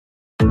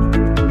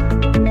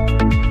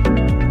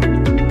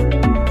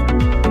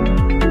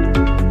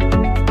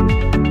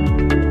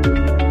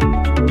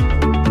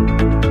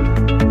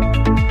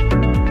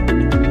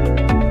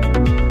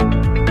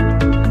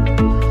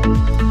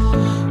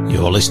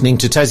listening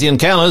to Tassie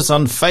Encounters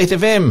on Faith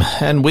FM,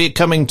 and we're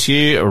coming to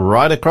you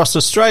right across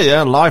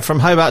Australia, live from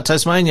Hobart,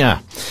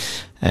 Tasmania.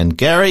 And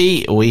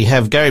Gary, we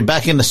have Gary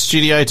back in the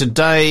studio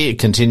today,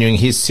 continuing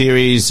his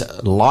series,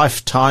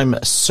 Lifetime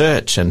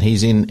Search, and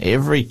he's in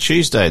every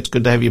Tuesday. It's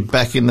good to have you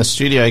back in the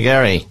studio,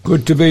 Gary.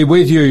 Good to be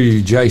with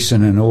you,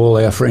 Jason, and all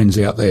our friends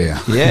out there.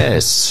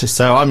 Yes.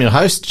 So I'm your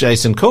host,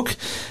 Jason Cook,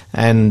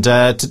 and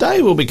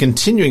today we'll be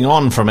continuing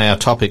on from our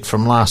topic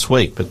from last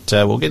week, but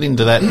we'll get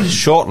into that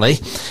shortly.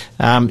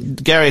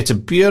 Gary, it's a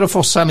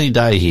beautiful sunny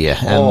day here.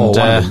 And, one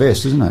of the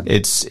best, isn't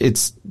it?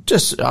 It's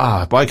just,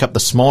 I woke up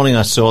this morning,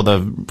 I saw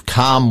the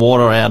calm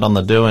water out on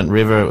the Derwent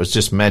River. It was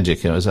just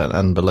magic. It was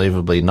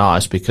unbelievably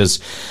nice because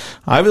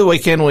over the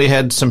weekend we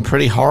had some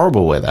pretty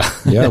horrible weather.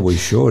 Yeah, we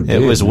sure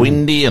did. It was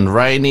windy and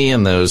rainy,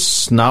 and there was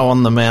snow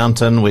on the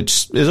mountain,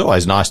 which is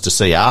always nice to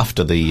see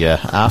after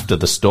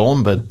the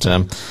storm.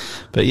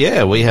 But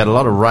yeah, we had a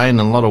lot of rain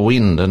and a lot of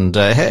wind. And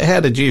how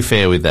did you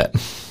fare with that?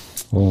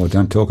 Oh,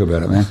 don't talk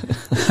about it, man.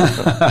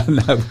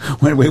 No,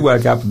 when we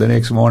woke up the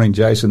next morning,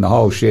 Jason, the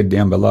whole shed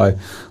down below, at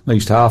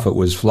least half it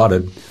was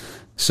flooded.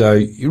 So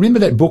you remember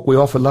that book we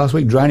offered last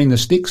week, Draining the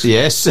Sticks?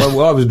 Yes.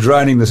 Well, I was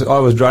draining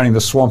the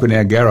swamp in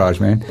our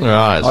garage, man.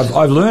 Right.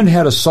 I've learned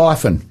how to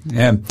siphon.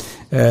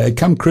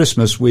 Come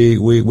Christmas,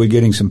 we're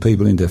getting some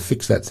people in to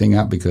fix that thing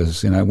up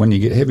because, when you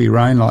get heavy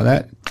rain like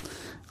that,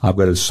 I've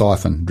got to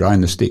siphon,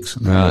 drain the sticks,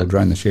 and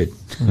drain the shed.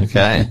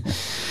 Okay.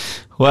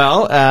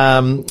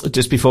 Well,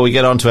 just before we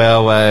get on to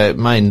our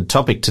main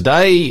topic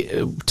today,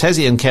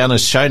 Tassie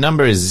Encounters show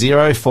number is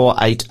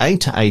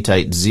 0488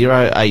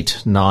 880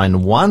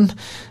 891.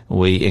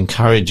 We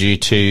encourage you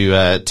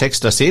to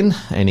text us in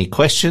any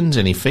questions,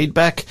 any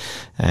feedback,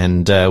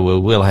 and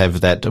we'll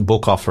have that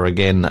book offer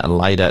again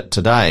later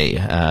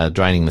today,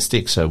 Draining the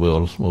Sticks, so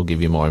we'll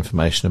give you more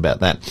information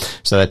about that.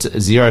 So that's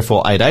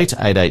 0488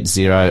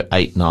 880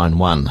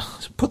 891.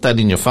 Put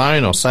that in your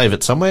phone or save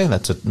it somewhere.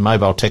 That's a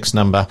mobile text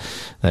number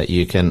that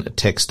you can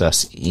text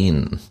us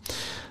in.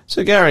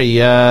 So,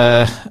 Gary,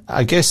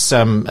 I guess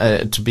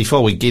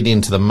before we get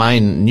into the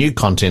main new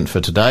content for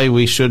today,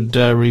 we should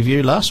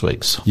review last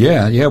week's.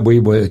 Yeah,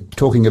 we were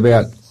talking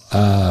about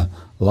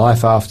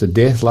life after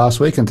death last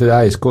week, and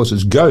today, of course,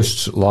 is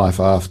Ghosts' Life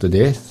After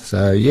Death.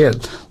 So, yeah,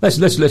 let's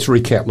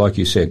recap, like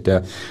you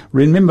said.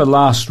 Remember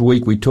last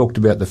week we talked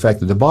about the fact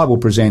that the Bible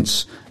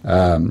presents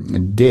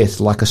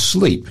death like a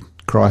sleep.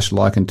 Christ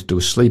likened it to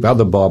a sleep.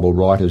 Other Bible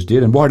writers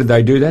did. And why did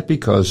they do that?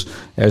 Because,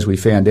 as we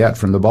found out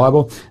from the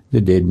Bible,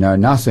 the dead know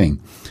nothing.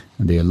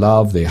 And their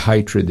love, their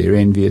hatred, their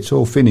envy, it's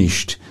all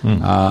finished.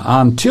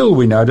 Until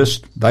we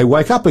noticed they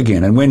wake up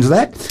again. And when's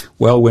that?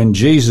 Well, when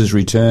Jesus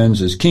returns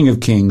as King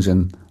of Kings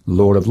and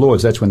Lord of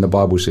Lords. That's when the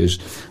Bible says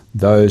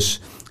those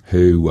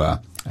who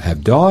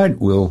have died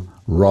will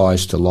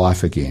rise to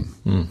life again.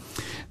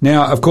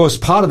 Now, of course,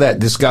 part of that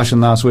discussion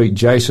last week,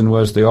 Jason,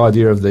 was the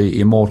idea of the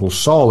immortal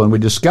soul, and we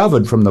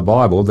discovered from the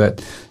Bible that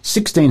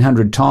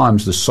 1,600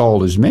 times the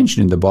soul is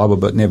mentioned in the Bible,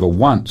 but never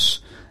once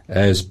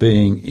as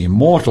being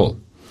immortal.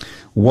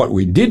 What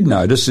we did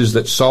notice is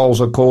that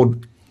souls are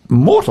called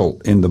mortal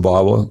in the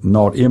Bible,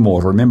 not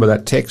immortal. Remember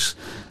that text?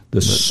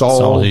 The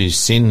soul whose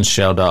sins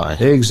shall die.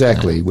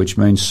 Exactly, yeah. Which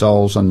means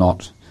souls are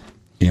not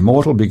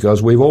immortal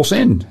because we've all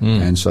sinned,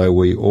 and so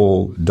we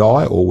all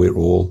die or we're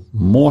all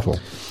mortal.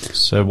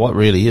 So what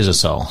really is a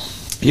soul?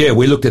 Yeah,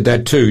 we looked at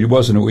that too,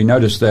 wasn't it? We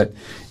noticed that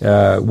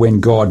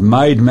when God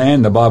made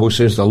man, the Bible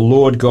says the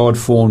Lord God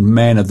formed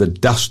man of the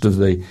dust of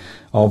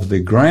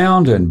the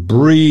ground and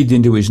breathed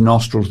into his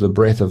nostrils the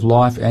breath of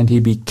life, and he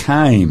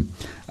became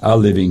a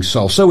living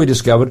soul. So we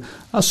discovered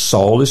a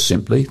soul is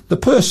simply the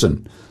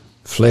person.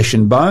 Flesh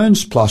and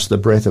bones plus the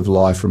breath of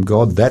life from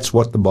God, that's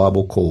what the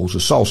Bible calls a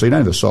soul. So you don't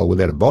have a soul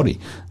without a body.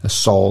 A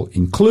soul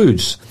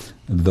includes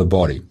the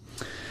body.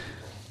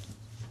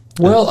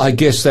 Well, I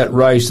guess that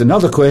raised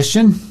another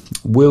question.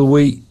 Will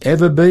we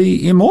ever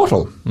be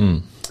immortal?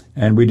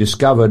 And we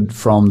discovered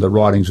from the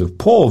writings of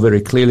Paul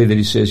very clearly that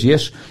he says,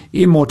 yes,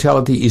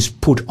 immortality is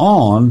put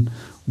on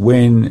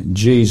when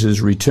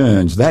Jesus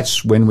returns.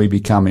 That's when we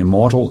become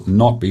immortal,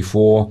 not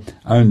before.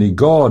 Only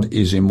God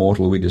is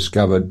immortal, we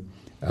discovered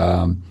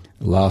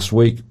last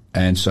week,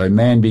 and so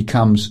man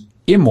becomes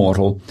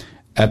immortal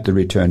at the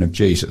return of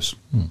Jesus.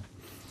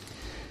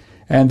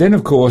 And then,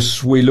 of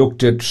course, we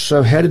looked at,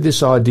 so how did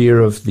this idea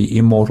of the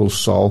immortal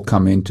soul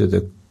come into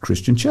the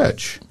Christian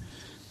church?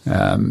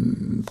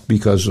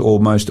 Because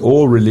almost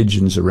all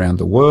religions around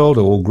the world,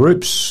 all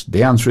groups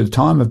down through the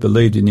time have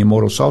believed in the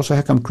immortal soul, so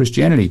how come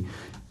Christianity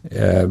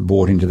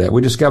bought into that?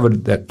 We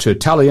discovered that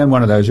Tertullian,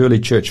 one of those early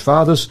church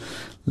fathers,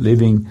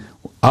 living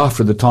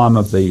after the time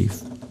of the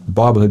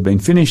Bible had been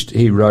finished,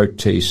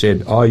 he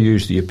said, I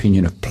use the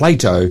opinion of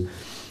Plato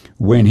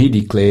when he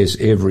declares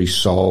every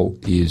soul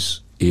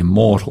is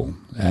immortal.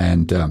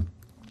 And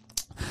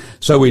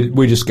so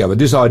we discovered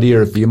this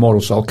idea of the immortal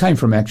soul came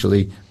from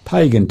actually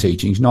pagan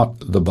teachings, not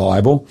the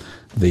Bible.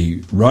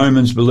 The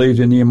Romans believed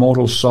in the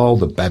immortal soul,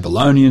 the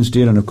Babylonians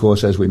did, and of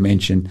course, as we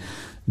mentioned,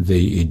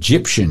 the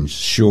Egyptians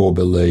sure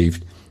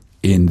believed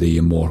in the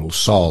immortal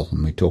soul,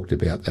 and we talked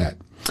about that.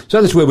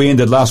 So that's where we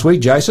ended last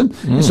week, Jason.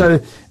 So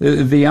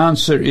the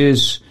answer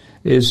is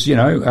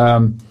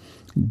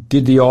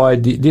did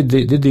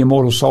the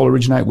immortal soul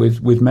originate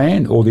with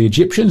man or the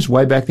Egyptians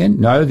way back then?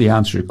 No, the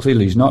answer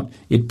clearly is not.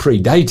 It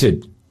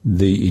predated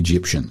the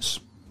Egyptians.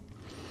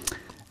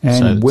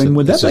 And when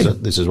would that be?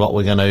 This is what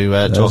we're going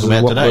to talk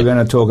about today. What we're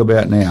going to talk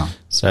about now.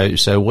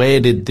 So where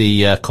did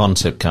the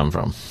concept come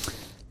from?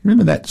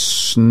 Remember that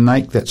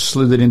snake that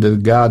slithered into the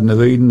Garden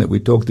of Eden that we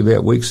talked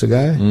about weeks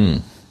ago?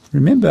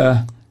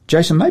 Remember,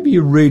 Jason, maybe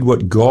you read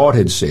what God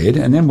had said,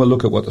 and then we'll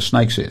look at what the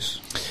snake says.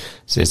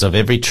 It says, of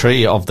every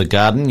tree of the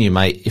garden you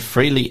may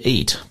freely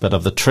eat, but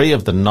of the tree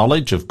of the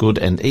knowledge of good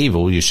and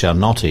evil you shall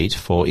not eat,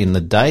 for in the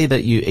day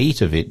that you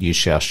eat of it you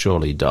shall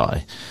surely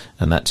die.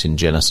 And that's in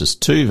Genesis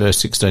 2, verse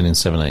 16 and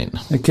 17.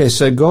 Okay,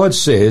 so God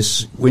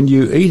says, when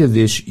you eat of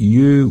this,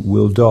 you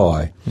will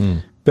die.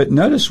 But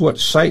notice what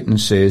Satan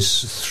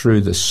says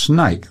through the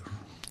snake.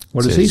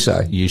 What does he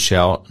say? You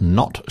shall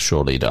not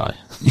surely die.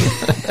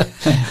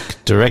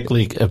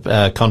 Directly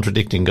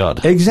contradicting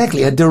God.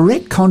 Exactly, a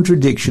direct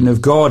contradiction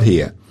of God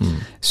here.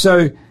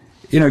 So,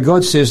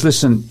 God says,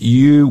 listen,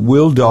 you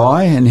will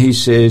die, and he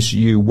says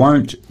you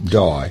won't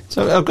die.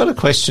 So I've got a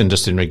question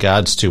just in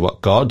regards to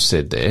what God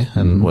said there,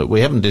 and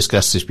we haven't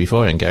discussed this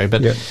before, Gary,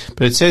 but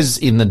it says,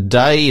 in the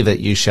day that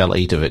you shall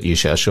eat of it, you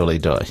shall surely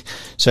die.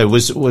 So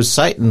was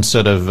Satan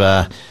sort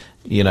of,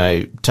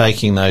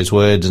 taking those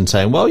words and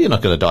saying, well, you're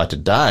not going to die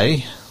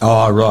today?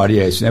 Oh, right,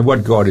 yes. Now,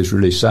 what God is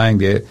really saying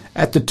there,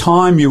 at the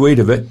time you eat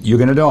of it, you're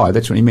going to die.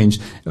 That's what he means.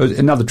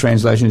 Another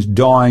translation is,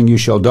 dying you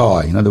shall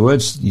die. In other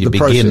words, you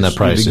begin the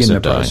process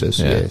of dying.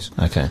 Yes.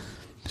 Okay.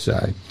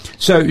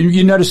 So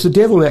you notice the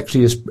devil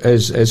actually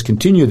has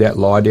continued that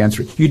lie down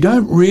through. You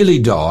don't really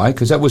die,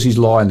 because that was his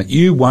lie, and that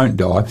you won't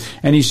die.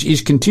 And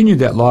he's continued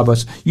that lie by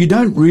saying, you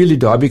don't really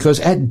die, because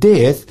at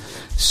death,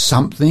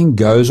 something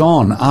goes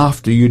on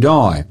after you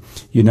die.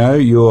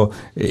 Your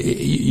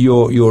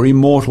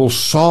immortal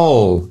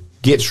soul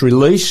gets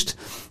released,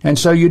 and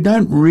so you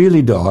don't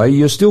really die.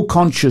 You're still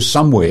conscious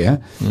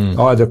somewhere,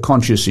 either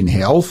conscious in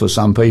hell for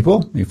some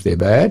people, if they're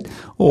bad,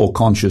 or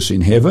conscious in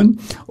heaven,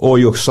 or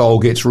your soul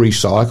gets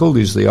recycled,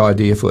 is the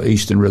idea for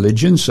Eastern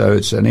religion, so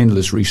it's an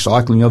endless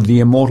recycling of the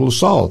immortal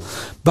soul.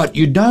 But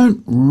you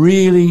don't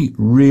really,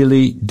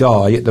 really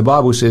die. Yet the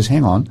Bible says,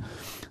 hang on,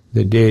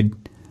 the dead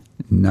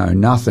know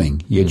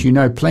nothing. Yet you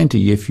know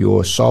plenty if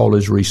your soul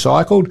is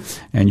recycled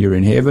and you're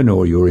in heaven,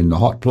 or you're in the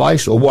hot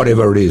place, or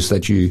whatever it is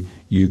that you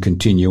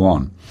continue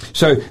on.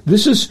 So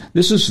this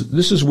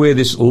is where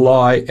this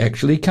lie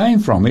actually came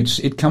from.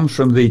 It comes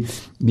from the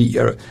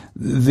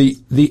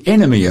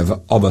enemy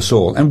of us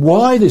all. And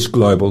why this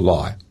global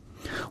lie?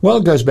 Well,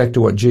 it goes back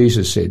to what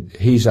Jesus said.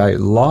 He's a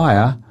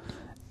liar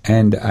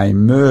and a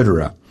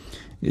murderer.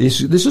 This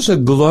is a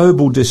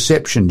global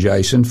deception,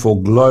 Jason, for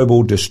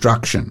global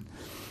destruction.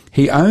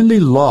 He only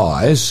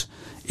lies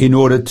in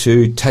order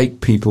to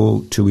take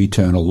people to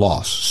eternal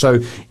loss. So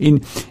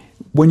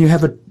when you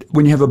have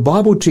a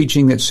Bible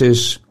teaching that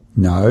says,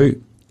 no,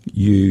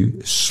 you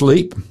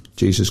sleep,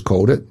 Jesus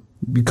called it,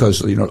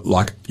 because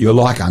you're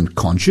like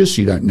unconscious,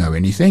 you don't know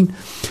anything.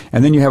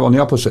 And then you have on the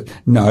opposite,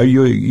 no,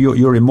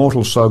 your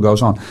immortal soul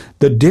goes on.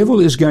 The devil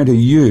is going to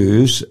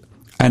use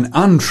an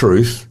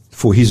untruth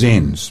for his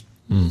ends.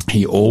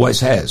 He always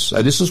has.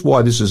 So this is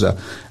why this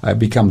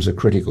becomes a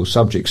critical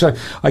subject. So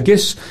I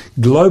guess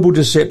global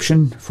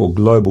deception for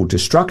global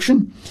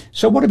destruction.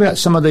 So what about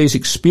some of these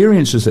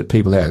experiences that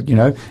people have?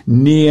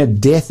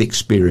 Near-death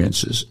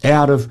experiences,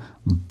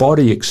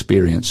 out-of-body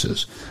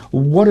experiences.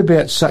 What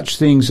about such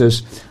things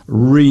as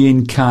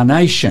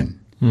reincarnation?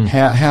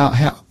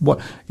 I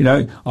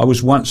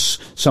was once,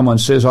 someone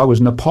says, I was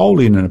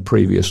Napoleon in a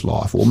previous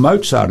life, or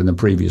Mozart in a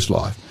previous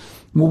life.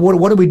 Well,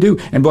 what do we do?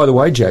 And by the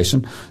way,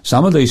 Jason,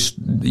 some of these,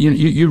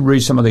 you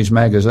read some of these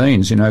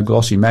magazines,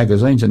 glossy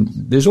magazines, and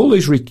there's all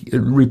these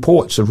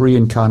reports of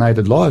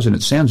reincarnated lives, and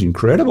it sounds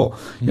incredible.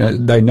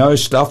 They know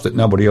stuff that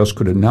nobody else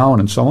could have known,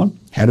 and so on.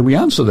 How do we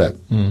answer that?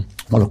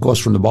 Well, of course,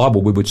 from the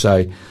Bible, we would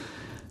say,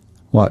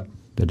 what?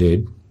 The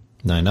dead?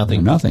 No,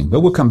 nothing. No, nothing.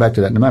 But we'll come back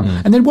to that in a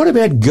moment. And then what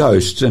about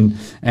ghosts and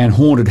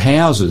haunted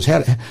houses?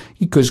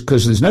 Because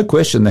there's no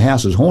question the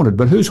house is haunted,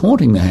 but who's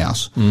haunting the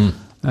house?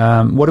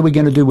 What are we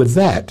going to do with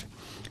that?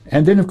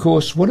 And then, of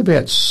course, what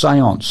about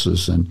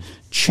seances and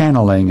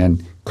channeling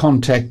and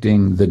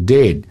contacting the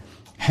dead?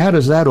 How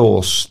does that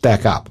all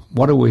stack up?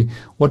 What do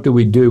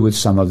we do with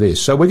some of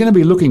this? So we're going to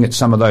be looking at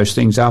some of those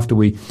things after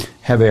we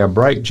have our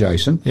break,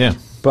 Jason. Yeah.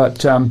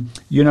 But,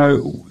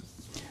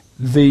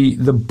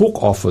 the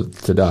book offer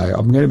today,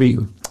 I'm going to be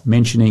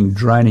mentioning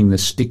Draining the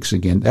Sticks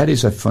again. That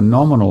is a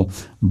phenomenal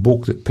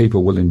book that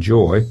people will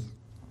enjoy.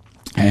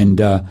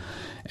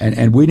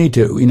 And we need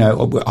to,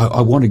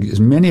 I want as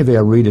many of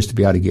our readers to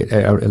be able to get,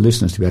 our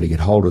listeners to be able to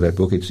get hold of that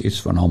book. It's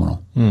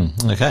phenomenal.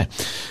 Okay.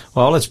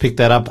 Well, let's pick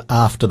that up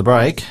after the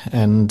break.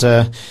 And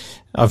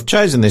I've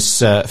chosen this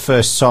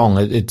first song.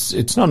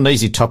 It's not an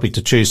easy topic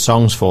to choose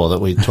songs for that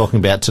we're talking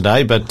about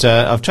today, but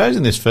I've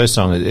chosen this first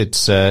song.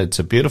 It's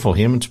a beautiful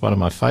hymn. It's one of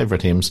my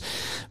favourite hymns,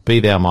 Be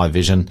Thou My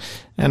Vision.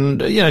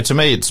 And, to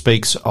me it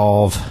speaks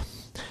of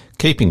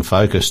keeping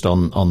focused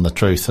on the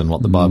truth and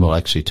what the Bible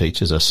actually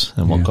teaches us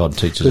and what God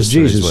teaches us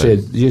through His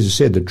Word. Jesus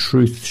said, the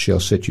truth shall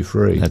set you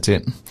free. That's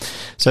it.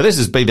 So this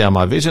is Be Thou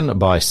My Vision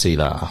by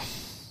Selah.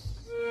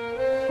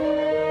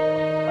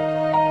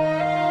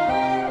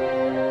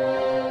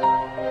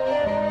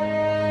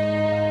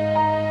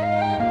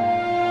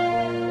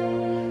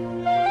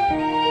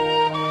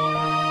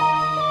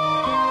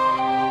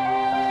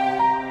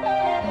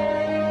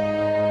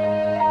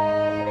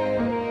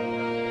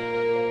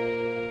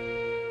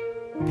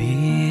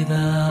 Be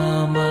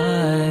thou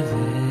my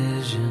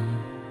vision,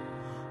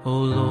 O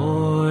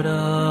Lord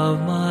of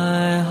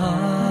my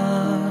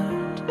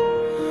heart,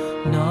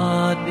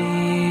 not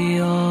be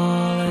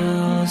all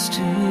else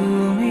to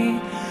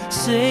me,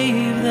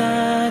 save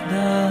that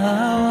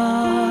thou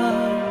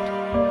art.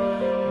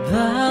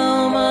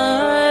 Thou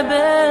my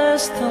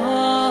best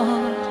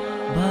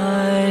thought,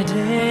 by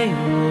day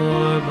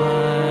or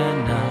by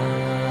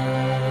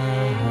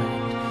night,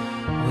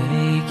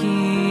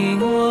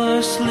 waking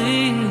or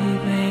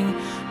sleeping,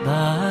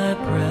 thy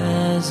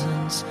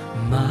presence,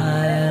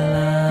 my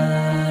life.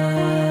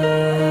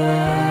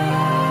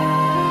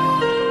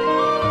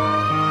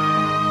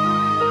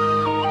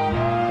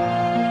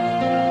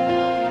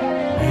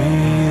 Be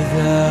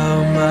thou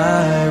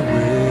my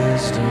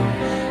wisdom,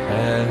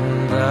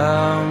 and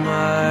thou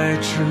my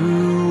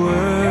true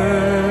word.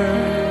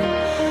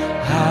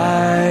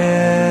 I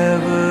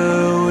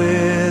ever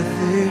with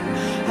thee,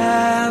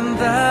 and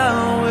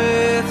thou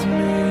with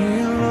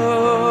me,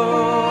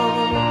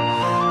 Lord.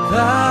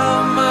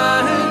 Thou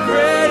my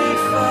great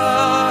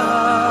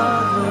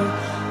Father,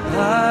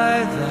 thy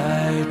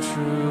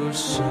true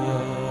Son,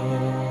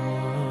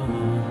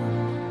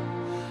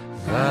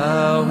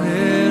 thou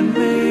in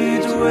me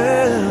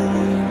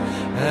dwelling,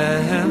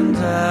 and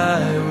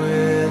I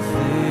with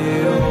thee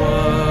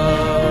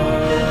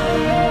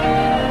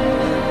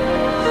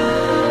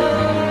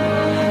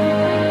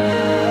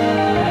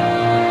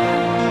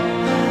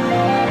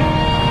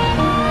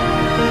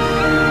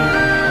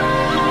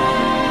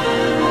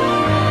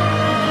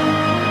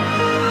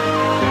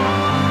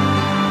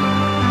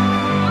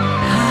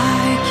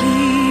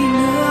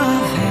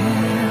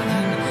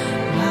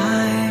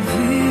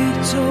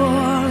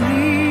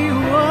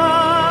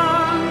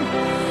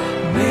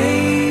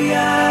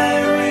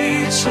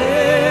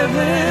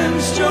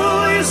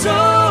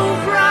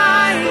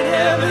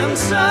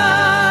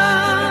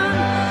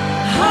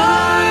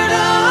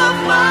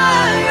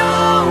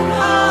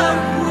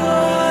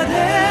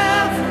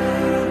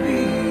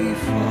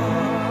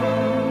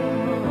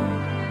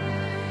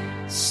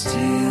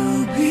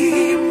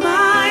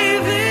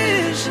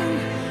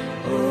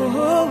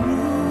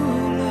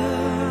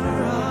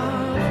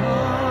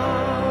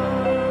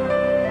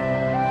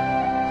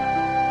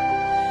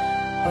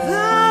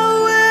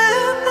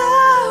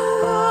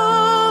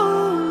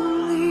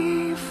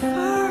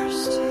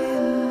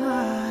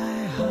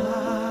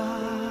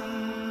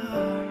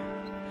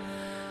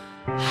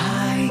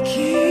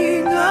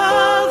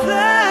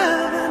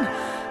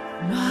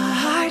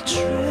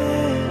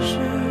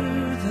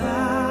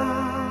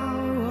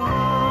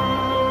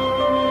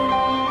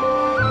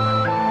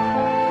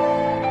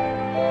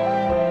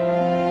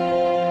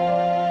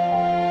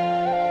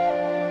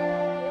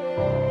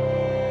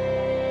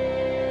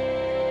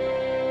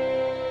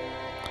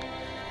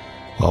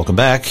Welcome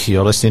back.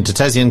 You're listening to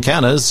Tassie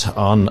Encounters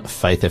on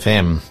Faith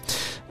FM.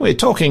 We're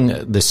talking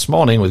this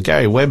morning with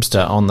Gary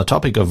Webster on the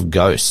topic of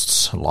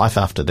ghosts, Life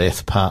After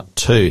Death Part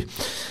 2.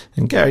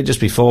 And Gary,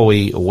 just before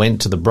we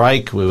went to the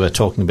break, we were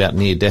talking about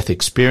near-death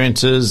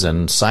experiences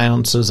and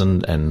seances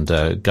and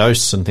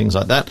ghosts and things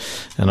like that.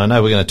 And I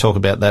know we're going to talk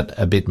about that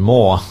a bit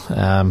more.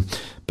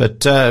 But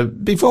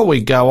before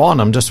we go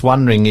on, I'm just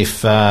wondering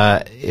if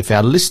our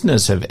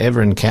listeners have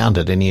ever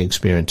encountered any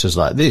experiences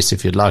like this.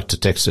 If you'd like to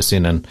text us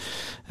in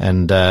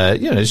and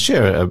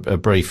share a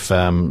brief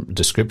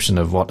description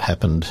of what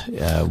happened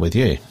with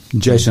you.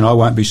 Jason, I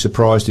won't be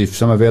surprised if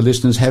some of our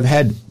listeners have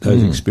had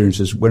those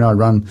experiences. When I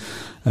run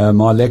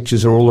my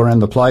lectures are all around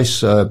the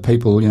place,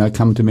 people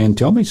come to me and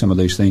tell me some of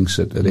these things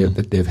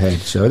that they've had.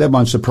 So that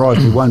won't surprise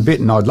me one bit,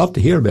 and I'd love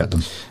to hear about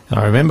them.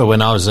 I remember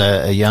when I was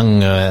a young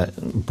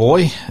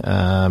boy,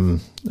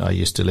 I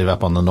used to live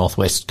up on the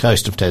northwest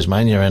coast of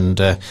Tasmania, and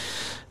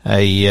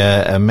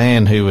a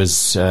man who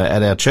was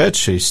at our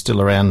church, who's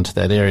still around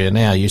that area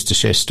now, used to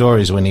share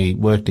stories when he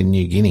worked in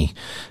New Guinea.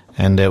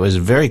 And it was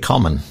very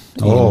common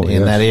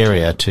in that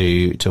area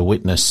to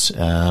witness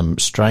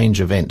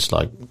strange events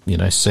like,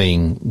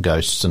 seeing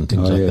ghosts and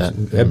things like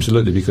that.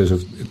 Absolutely, because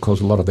of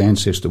a lot of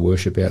ancestor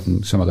worship out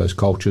in some of those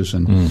cultures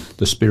and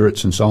the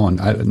spirits and so on.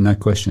 No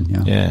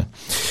question, Yeah.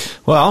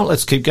 Well,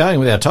 let's keep going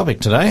with our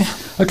topic today.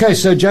 Okay,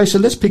 so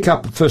Jason, let's pick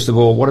up, first of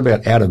all, what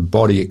about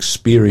out-of-body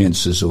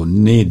experiences or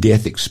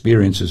near-death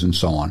experiences and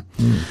so on?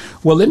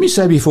 Well, let me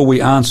say before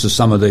we answer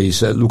some of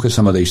these, look at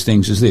some of these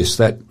things, is this,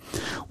 that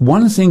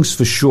one thing's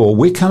for sure,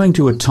 we're coming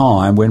to a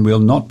time when we'll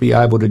not be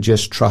able to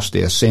just trust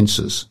our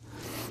senses.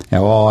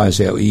 our eyes,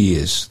 our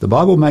ears. The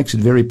Bible makes it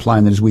very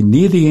plain that as we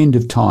near the end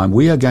of time,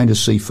 we are going to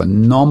see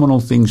phenomenal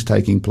things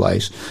taking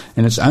place,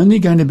 and it's only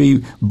going to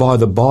be by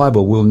the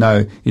Bible we'll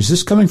know, is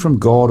this coming from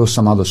God or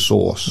some other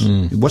source?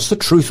 What's the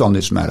truth on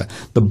this matter?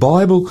 The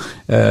Bible,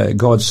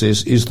 God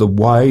says, is the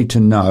way to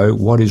know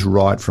what is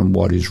right from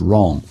what is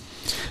wrong.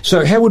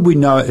 So how would we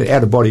know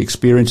out-of-body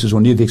experiences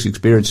or near-death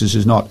experiences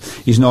is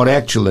not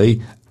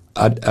actually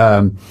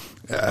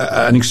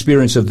an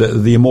experience of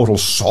the immortal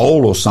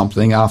soul or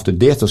something after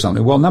death or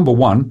something? Well, number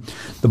one,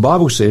 the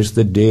Bible says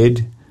the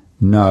dead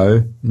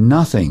know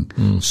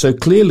nothing. So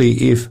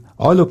clearly, if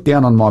I look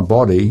down on my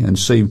body and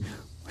see,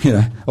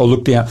 or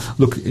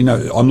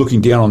I'm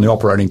looking down on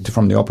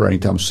from the operating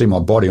table, see my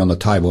body on the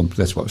table, and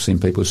that's what I've seen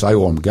people say,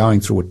 or I'm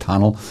going through a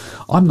tunnel,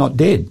 I'm not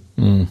dead.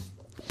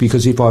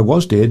 Because if I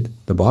was dead,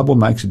 the Bible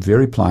makes it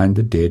very plain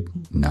the dead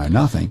know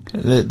nothing.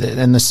 And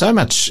there's so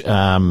much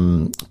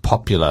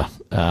popular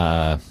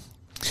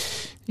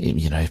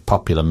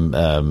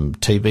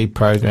TV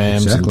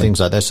programs and things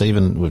like that. So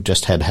even we've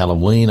just had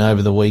Halloween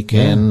over the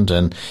weekend,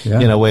 and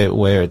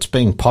where it's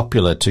being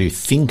popular to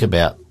think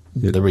about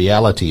the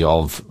reality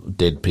of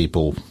dead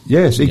people.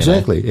 Yes,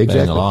 exactly.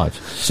 Being alive.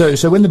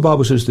 So when the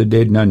Bible says the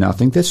dead know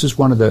nothing, this is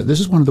one of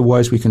the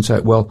ways we can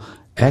say, well,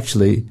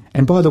 actually,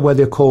 and by the way,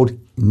 they're called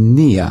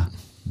near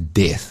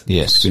death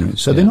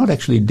experience. So they're not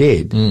actually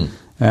dead.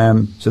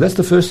 So that's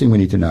the first thing we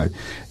need to know.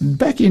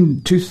 Back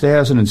in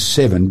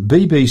 2007,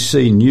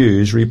 BBC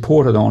News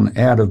reported on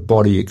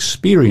out-of-body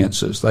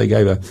experiences. They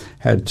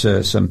had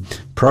some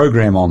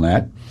program on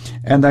that,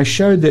 and they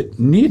showed that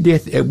near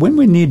death, when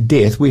we're near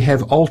death, we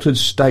have altered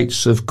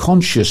states of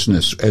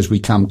consciousness as we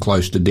come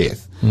close to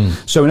death.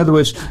 So in other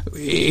words,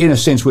 in a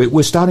sense,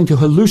 we're starting to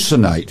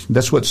hallucinate.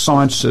 That's what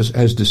science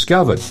has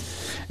discovered.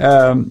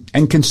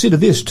 And consider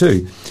this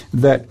too,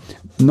 that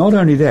not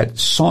only that,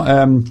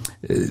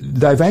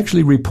 they've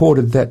actually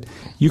reported that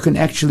you can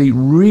actually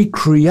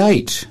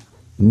recreate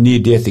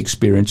near-death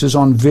experiences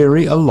on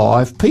very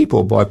alive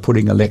people by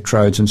putting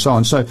electrodes and so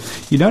on. So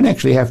you don't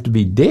actually have to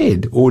be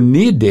dead or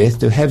near death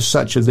to have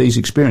such of these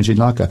experiences,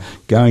 like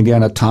going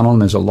down a tunnel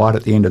and there's a light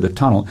at the end of the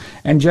tunnel.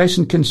 And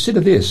Jason, consider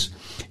this.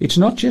 It's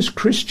not just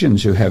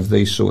Christians who have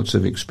these sorts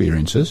of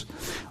experiences.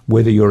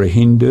 Whether you're a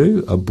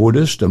Hindu, a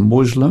Buddhist, a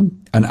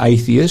Muslim, an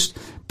atheist,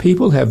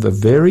 people have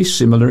very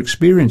similar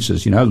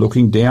experiences,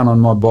 looking down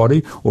on my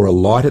body or a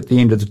light at the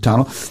end of the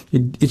tunnel.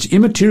 It's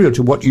immaterial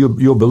to what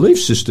your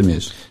belief system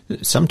is.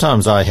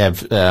 Sometimes I have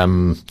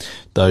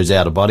those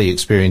out-of-body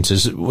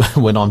experiences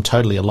when I'm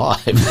totally alive.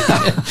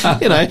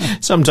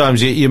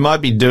 Sometimes you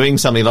might be doing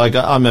something, like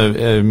I'm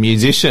a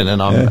musician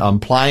and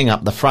I'm playing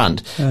up the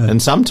front, and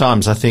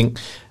sometimes I think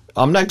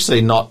I'm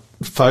actually not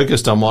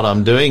focused on what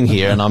I'm doing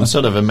here, and I'm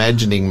sort of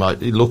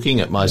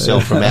looking at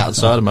myself from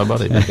outside of my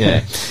body.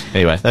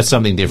 Anyway, that's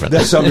something different.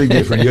 That's something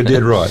different. You're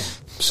dead right.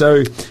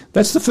 So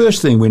that's the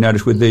first thing we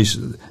notice with these.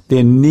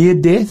 They're near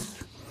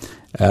death.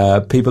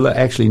 People are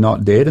actually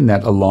not dead, and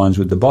that aligns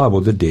with the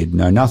Bible. The dead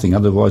know nothing.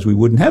 Otherwise, we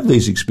wouldn't have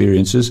these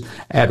experiences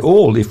at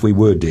all if we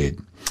were dead.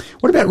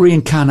 What about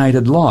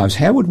reincarnated lives?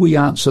 How would we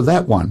answer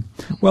that one?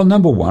 Well,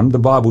 number one, the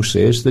Bible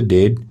says the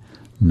dead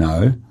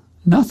know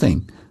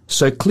nothing.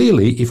 So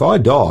clearly, if I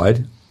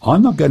died,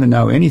 I'm not going to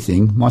know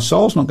anything. My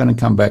soul's not going to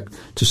come back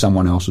to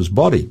someone else's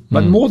body.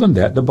 But more than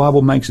that, the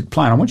Bible makes it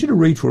plain. I want you to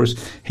read for us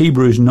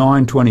Hebrews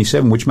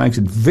 9:27, which makes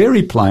it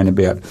very plain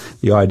about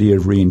the idea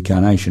of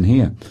reincarnation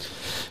here.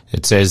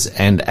 It says,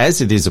 "And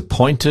as it is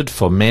appointed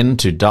for men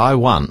to die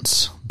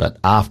once, but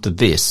after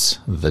this,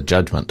 the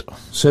judgment."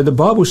 So the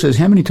Bible says,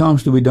 how many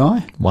times do we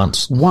die?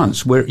 Once.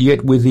 Once.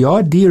 Yet with the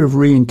idea of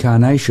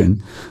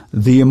reincarnation,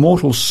 the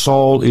immortal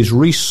soul is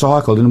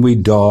recycled, and we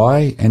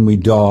die, and we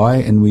die,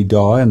 and we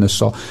die, and the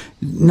soul...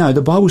 No,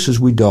 the Bible says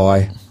we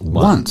die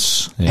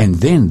once, and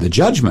then the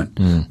judgment,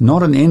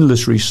 not an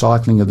endless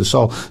recycling of the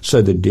soul.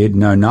 So the dead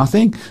know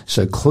nothing.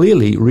 So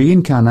clearly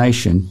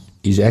reincarnation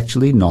is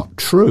actually not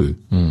true.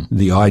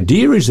 The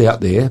idea is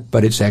out there,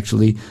 but it's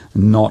actually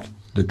not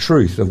the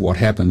truth of what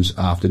happens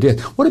after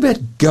death. What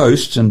about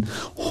ghosts and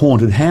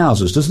haunted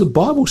houses? Does the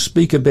Bible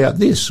speak about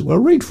this? Well,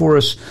 read for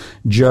us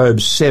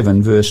Job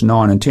 7, verse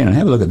 9 and 10, and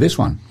have a look at this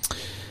one.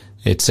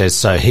 It says,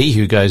 "So he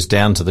who goes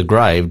down to the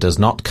grave does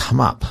not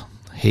come up.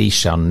 He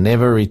shall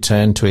never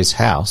return to his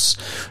house,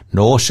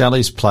 nor shall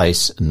his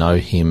place know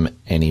him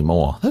any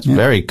more." That's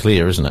very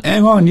clear, isn't it?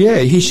 Hang on,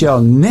 he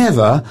shall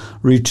never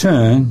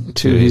return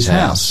to his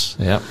house.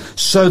 Yep.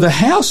 So the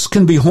house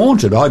can be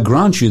haunted, I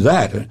grant you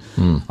that.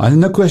 I have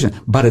no question.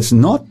 But it's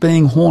not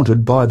being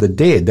haunted by the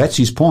dead. That's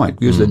his point,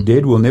 because the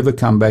dead will never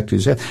come back to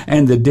his house,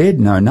 and the dead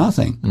know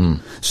nothing.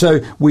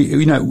 So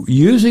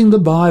using the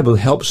Bible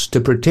helps to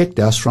protect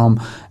us from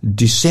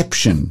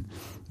deception.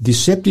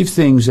 Deceptive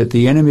things that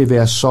the enemy of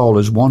our soul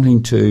is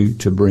wanting to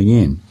bring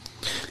in.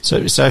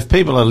 So if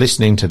people are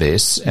listening to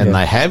this and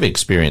they have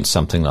experienced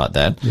something like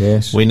that,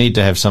 we need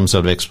to have some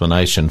sort of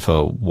explanation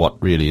for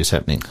what really is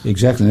happening.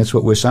 Exactly, that's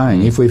what we're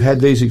saying. If we've had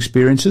these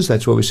experiences,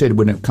 that's what we said.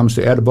 When it comes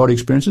to out-of-body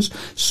experiences,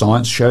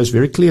 science shows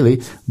very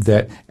clearly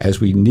that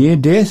as we near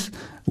death,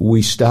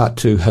 we start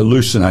to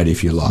hallucinate,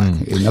 if you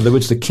like. In other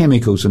words, the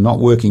chemicals are not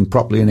working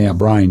properly in our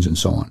brains and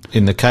so on.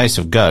 In the case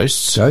of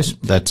ghosts,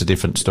 that's a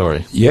different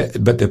story. Yeah,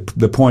 but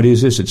the point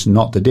is this, it's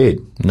not the dead.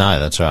 No,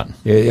 that's right.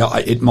 Yeah,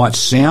 it might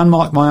sound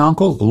like my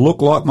uncle,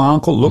 look like my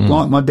uncle, look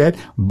like my dad,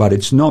 but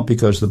it's not,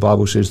 because the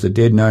Bible says the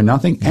dead know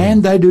nothing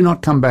and they do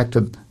not come back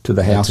to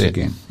the house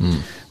again.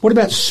 What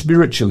about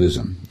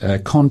spiritualism,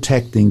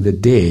 contacting the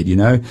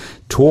dead,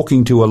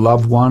 talking to a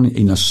loved one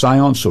in a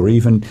seance, or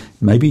even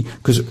maybe,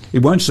 because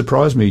it won't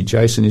surprise me,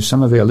 Jason, if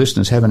some of our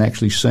listeners haven't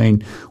actually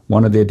seen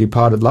one of their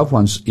departed loved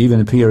ones even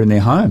appear in their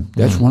home.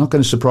 That's not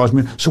going to surprise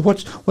me. So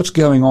what's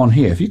going on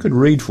here? If you could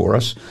read for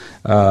us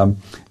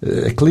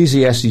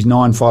Ecclesiastes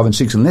 9, 5 and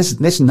 6, and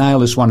let's nail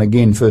this one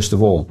again first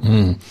of all.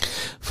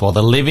 For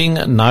the living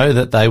know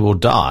that they will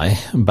die,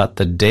 but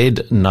the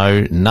dead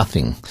know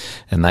nothing,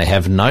 and they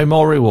have no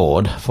more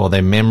reward, for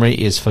their memory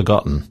is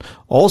forgotten.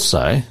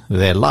 Also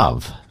their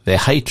love, their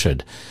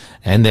hatred,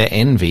 and their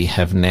envy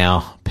have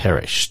now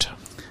perished.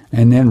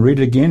 And then read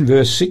it again,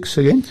 verse 6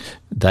 again.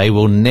 They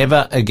will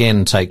never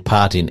again take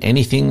part in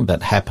anything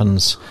that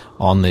happens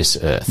on this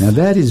earth. Now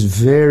that is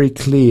very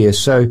clear.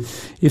 So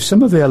if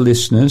some of our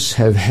listeners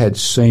have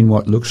seen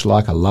what looks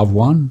like a loved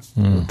one,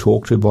 or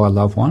talked to by a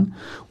loved one,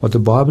 what the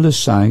Bible is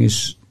saying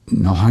is,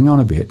 no, hang on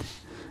a bit.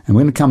 And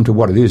we're going to come to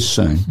what it is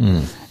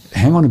soon.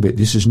 Hang on a bit,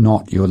 this is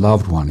not your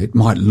loved one. It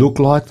might look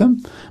like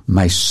them,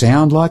 may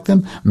sound like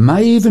them,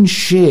 may even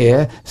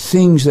share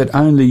things that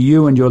only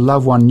you and your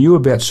loved one knew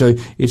about, so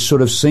it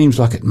sort of seems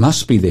like it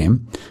must be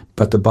them.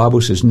 But the Bible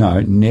says,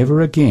 no,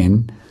 never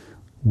again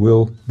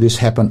will this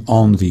happen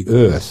on the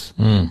earth.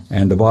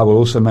 And the Bible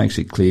also makes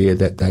it clear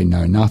that they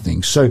know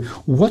nothing. So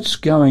what's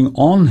going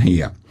on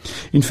here?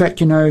 In fact,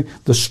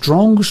 the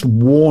strongest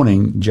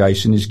warning,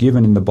 Jason, is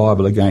given in the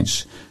Bible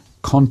against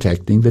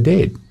contacting the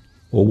dead,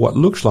 or what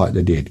looks like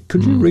the dead.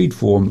 Could you read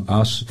for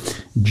us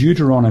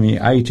Deuteronomy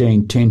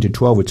 18:10 to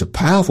 12? It's a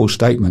powerful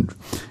statement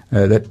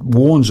that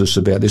warns us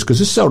about this, because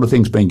this sort of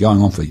thing's been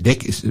going on for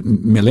decades,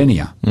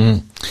 millennia.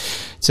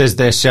 It says,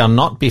 there shall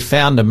not be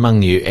found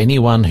among you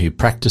anyone who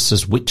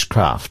practices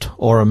witchcraft,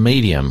 or a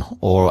medium,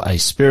 or a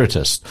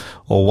spiritist,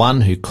 or one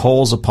who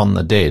calls upon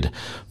the dead.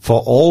 For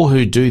all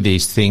who do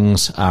these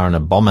things are an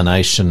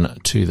abomination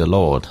to the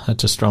Lord.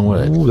 That's a strong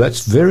word. Oh,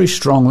 that's very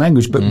strong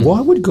language. But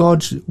why would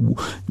God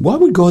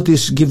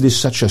give this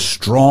such a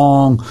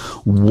strong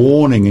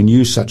warning and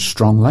use such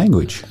strong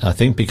language? I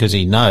think because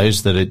he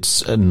knows that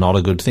it's not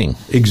a good thing.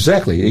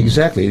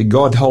 Exactly.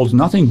 God holds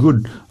nothing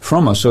good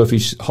from us. So if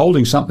he's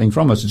holding something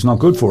from us, it's not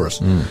good for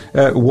us.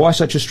 Why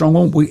such a strong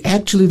warning?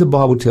 The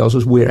Bible tells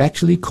us we're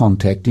actually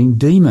contacting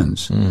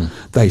demons.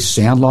 They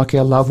sound like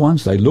our loved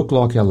ones. They look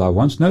like our loved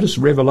ones. Notice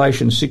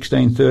Revelation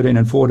 16, 13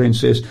 and 14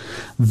 says,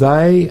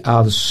 they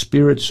are the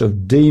spirits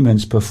of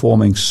demons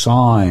performing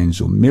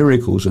signs or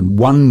miracles and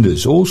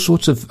wonders, all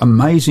sorts of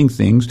amazing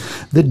things.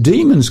 The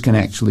demons can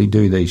actually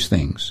do these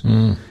things.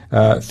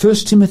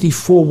 1 Timothy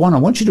 4:1. I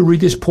want you to read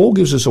this. Paul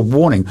gives us a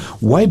warning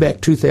way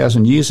back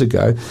 2,000 years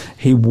ago.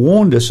 He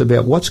warned us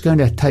about what's going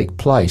to take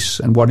place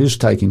and what is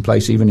taking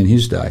place even in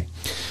his day.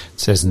 It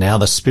says, now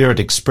the Spirit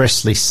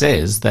expressly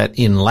says that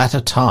in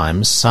latter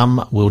times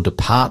some will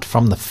depart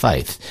from the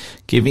faith,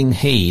 giving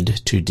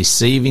heed to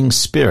deceiving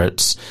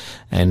spirits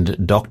and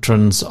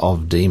doctrines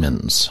of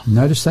demons.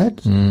 Notice that?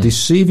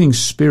 Deceiving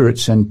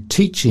spirits and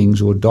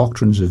teachings or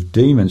doctrines of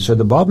demons. So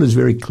the Bible is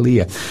very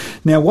clear.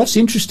 Now what's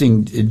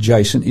interesting,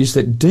 Jason, is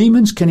that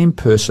demons can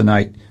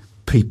impersonate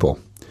people.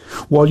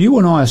 While you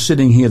and I are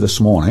sitting here this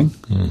morning,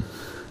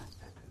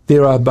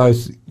 there are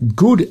both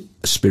good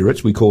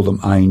spirits, we call them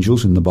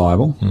angels in the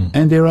Bible,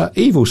 and there are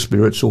evil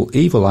spirits or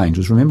evil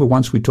angels. Remember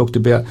once we talked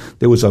about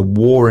there was a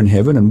war in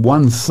heaven and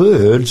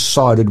 1/3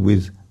 sided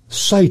with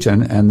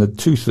Satan and the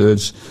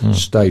 2/3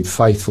 stayed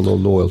faithful or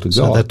loyal to God.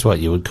 So that's what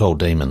you would call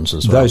demons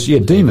as well.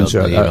 Demons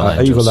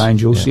are evil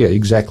angels. Yeah,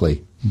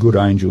 exactly. Good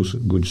angels,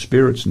 good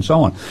spirits, and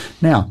so on.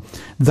 Now,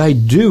 they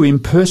do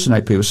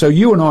impersonate people. So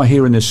you and I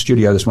here in this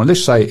studio this morning,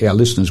 let's say our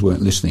listeners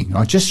weren't listening,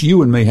 right? Just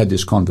you and me had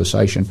this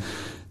conversation.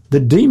 The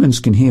demons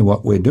can hear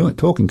what we're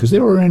talking, because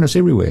they're around us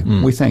everywhere.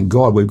 We thank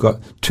God we've got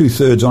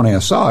 2/3 on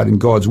our side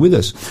and God's with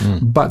us.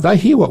 But they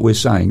hear what we're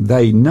saying.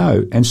 They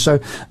know. And so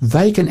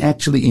they can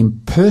actually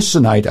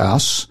impersonate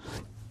us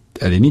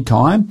at any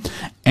time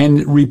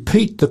and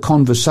repeat the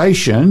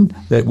conversation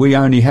that we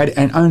only had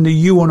and only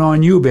you and I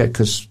knew about,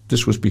 because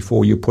this was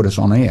before you put us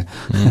on air.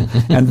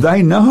 And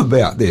they know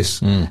about this.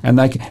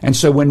 And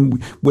so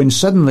when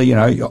suddenly,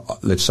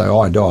 let's say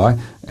I die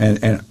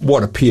and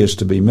what appears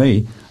to be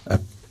me,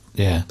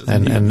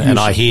 and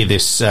I hear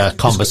this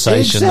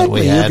conversation that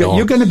we had.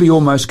 You're going to be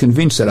almost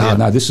convinced that,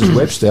 no, this is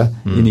Webster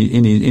in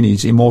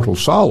his immortal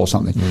soul or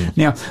something.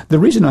 Now, the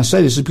reason I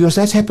say this is because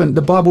that's happened.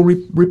 The Bible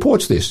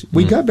reports this.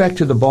 We go back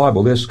to the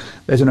Bible. There's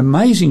an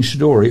amazing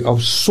story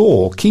of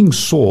Saul, King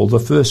Saul, the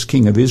first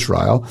king of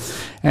Israel,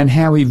 and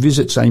how he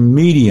visits a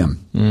medium.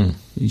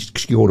 He's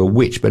called a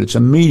witch, but it's a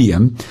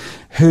medium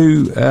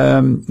who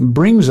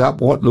brings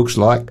up what looks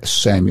like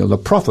Samuel the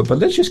prophet. But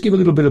let's just give a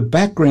little bit of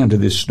background to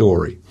this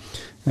story.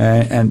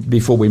 And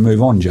before we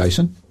move on,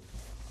 Jason,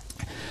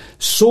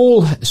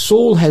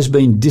 Saul has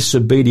been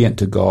disobedient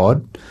to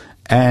God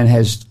and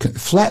has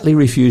flatly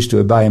refused to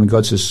obey him. And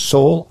God says,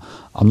 Saul,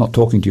 I'm not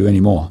talking to you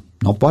anymore.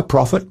 Not by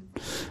prophet,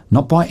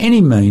 not by any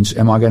means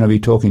am I going to be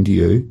talking to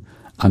you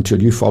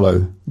until you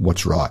follow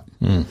what's right.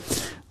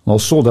 Well,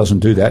 Saul doesn't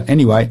do that.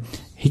 Anyway,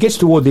 he gets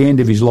toward the end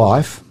of his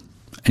life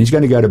and he's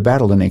going to go to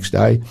battle the next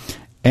day.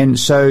 And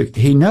so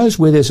he knows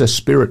where there's a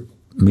spirit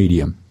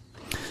medium.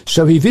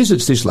 So he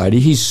visits this lady.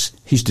 He's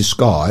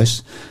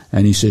disguised,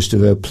 and he says to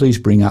her, please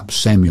bring up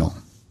Samuel.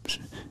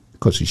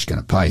 Because he's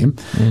going to pay him,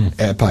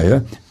 pay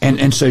her.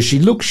 And so she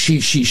looks,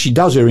 she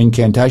does her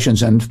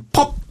incantations, and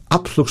pop,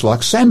 up looks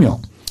like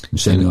Samuel. And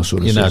Samuel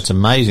sort of says, it's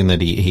amazing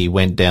that he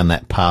went down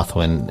that path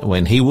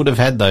when he would have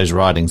had those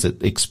writings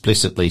that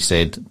explicitly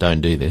said,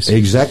 don't do this.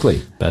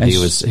 Exactly. But he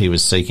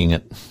was seeking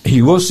it.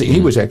 He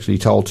was actually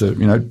told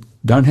to,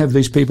 don't have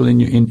these people in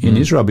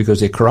Israel because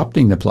they're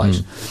corrupting the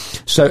place.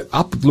 So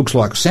up looks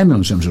like Samuel,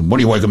 and Samuel says, what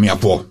are you waking me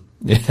up for?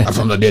 Up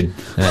from the dead.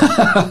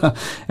 Yeah.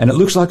 And it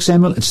looks like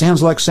Samuel, it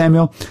sounds like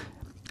Samuel.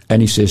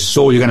 And he says,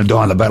 Saul, you're going to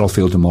die on the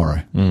battlefield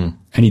tomorrow. And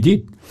he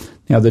did.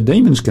 Now, the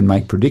demons can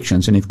make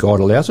predictions, and if God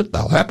allows it,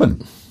 they'll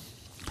happen.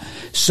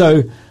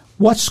 So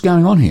what's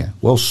going on here?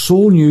 Well,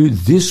 Saul knew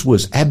this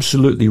was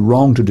absolutely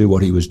wrong to do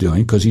what he was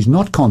doing, because he's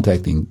not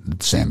contacting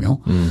Samuel,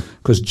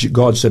 because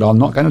God said, I'm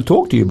not going to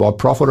talk to you by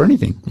prophet or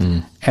anything.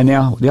 And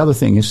now the other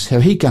thing is how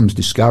he comes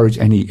discouraged,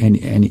 and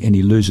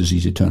he loses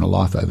his eternal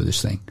life over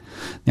this thing.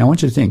 Now I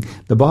want you to think,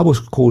 the Bible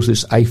calls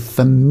this a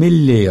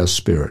familiar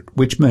spirit,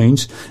 which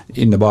means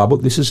in the Bible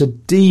this is a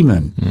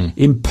demon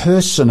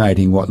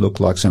impersonating what looked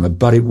like Samuel,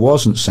 but it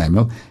wasn't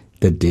Samuel.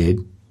 The dead.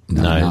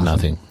 No,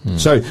 nothing.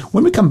 So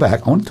when we come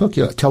back, I want to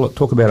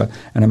talk about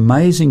an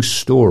amazing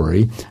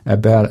story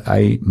about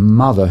a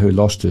mother who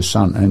lost her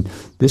son, and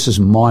this is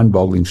a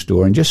mind-boggling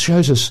story and just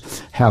shows us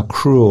how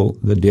cruel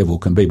the devil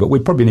can be. But we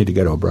probably need to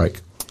go to a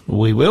break.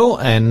 We will,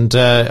 and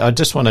I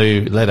just want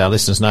to let our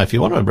listeners know, if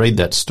you want to read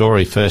that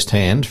story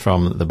firsthand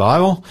from the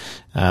Bible,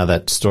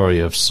 that story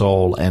of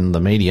Saul and the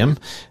medium,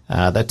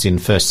 that's in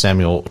 1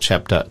 Samuel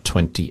chapter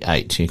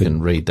 28. You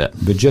can read that.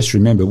 But just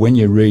remember, when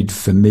you read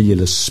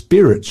familiar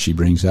spirit, she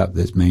brings up,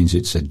 that means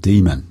it's a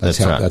demon. That's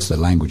right. That's the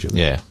language of it.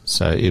 Yeah,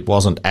 so it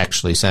wasn't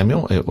actually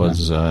Samuel. It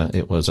was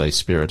a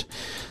spirit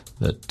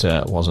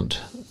that wasn't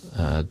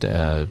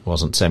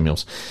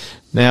Samuel's.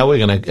 Now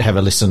we're going to have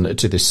a listen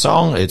to this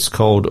song. It's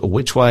called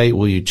Which Way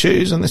Will You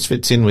Choose? And this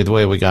fits in with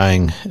where we're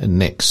going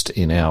next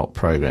in our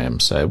program.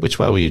 So Which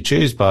Way Will You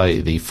Choose by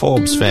the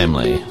Forbes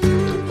family.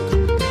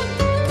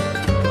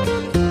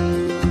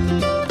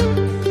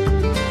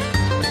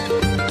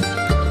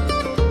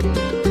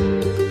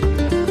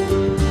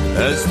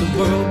 As the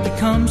world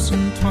becomes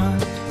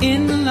entwined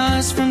in the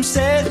lies from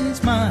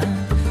Satan's mind,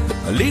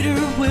 a leader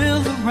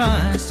will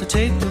arise to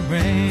take the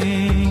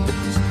reins,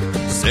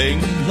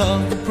 saying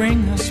love will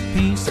bring us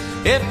peace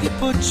if you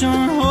put your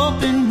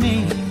hope in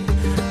me.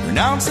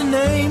 Pronounce the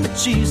name of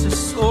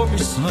Jesus or be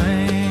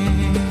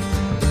slain.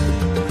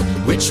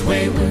 Which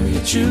way will you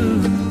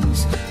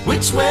choose?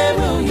 Which way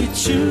will you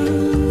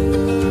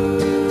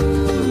choose?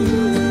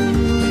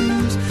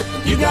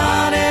 You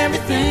got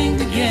everything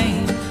to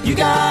gain, you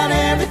got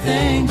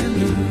everything to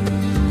lose.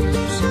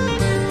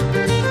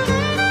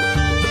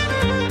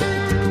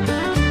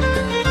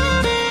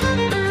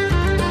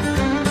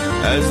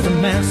 As the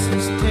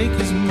masses take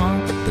his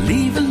mark,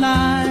 believe a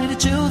lie to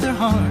chill their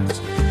hearts,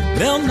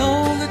 they'll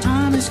know the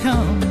time has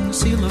come to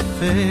seal of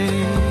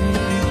faith.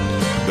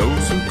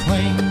 Those who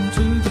cling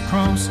to the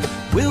cross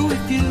will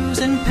refuse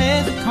and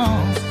pay the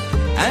cost,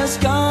 as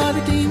God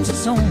redeems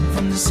his own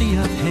from the sea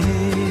of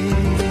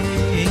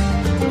hate.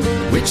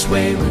 Which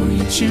way will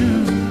you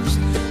choose?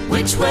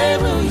 Which way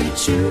will you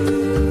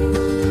choose?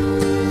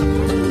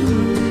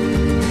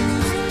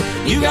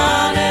 You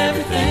got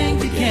everything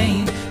to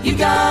gain, you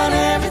got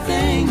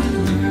everything to lose.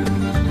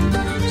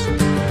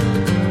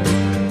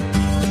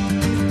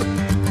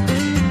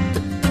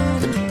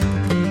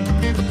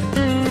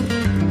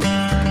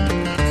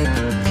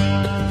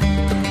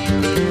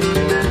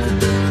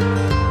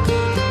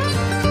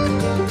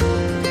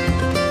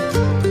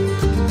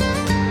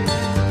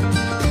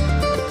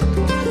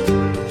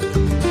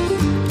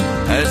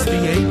 As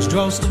the age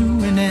draws to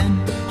an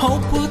end,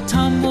 hope will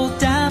tumble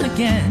down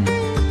again.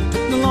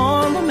 The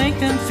Lord will make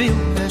them feel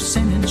their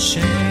sin and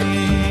shame.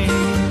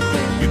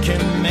 You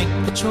can make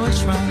the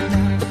choice right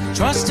now,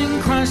 trust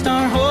in Christ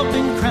our hope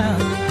and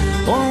crown,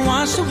 or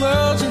watch the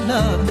world you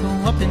love go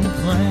up in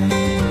flames.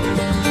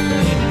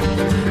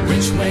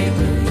 Which way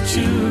will you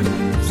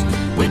choose?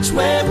 Which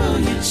way will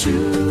you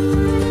choose?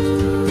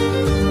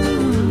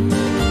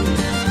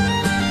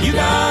 You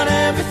got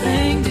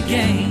everything to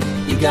gain,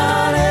 you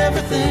got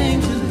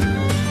everything to lose.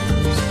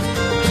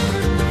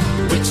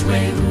 Which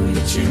way will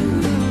you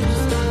choose?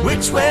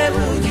 Which way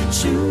will you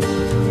choose?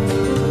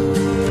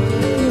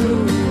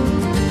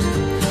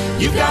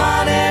 You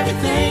got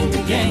everything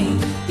to gain,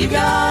 you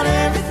got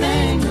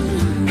everything to lose.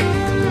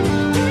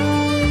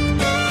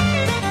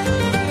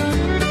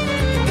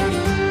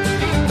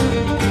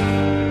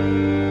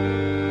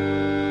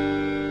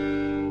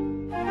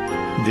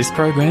 This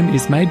program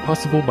is made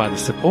possible by the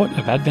support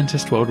of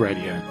Adventist World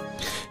Radio.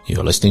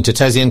 You're listening to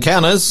Tassie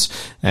Encounters,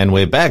 and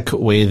we're back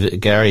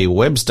with Gary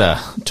Webster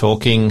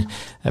talking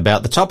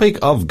about the topic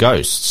of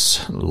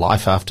ghosts,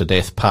 Life After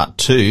Death Part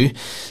 2.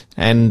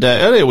 And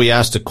earlier we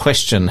asked a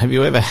question: have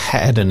you ever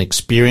had an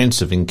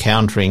experience of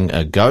encountering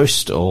a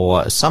ghost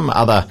or some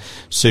other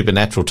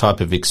supernatural type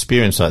of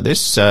experience like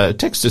this?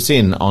 Text us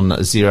in on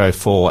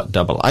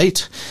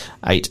 0488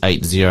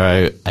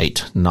 880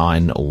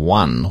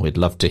 891. We'd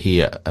love to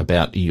hear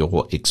about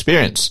your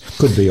experience.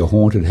 Could be a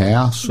haunted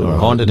house or a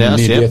haunted house,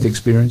 near-death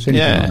experience,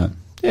 anything like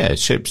that.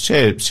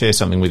 Yeah, share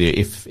something with you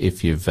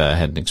if you've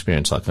had an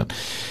experience like that.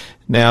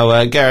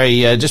 Now,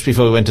 Gary, just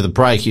before we went to the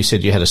break, you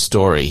said you had a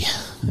story.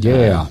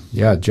 Yeah,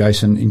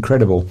 Jason,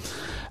 incredible.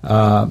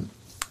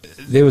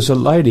 There was a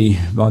lady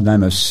by the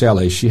name of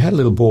Sally. She had a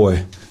little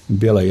boy,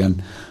 Billy,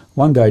 and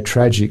one day,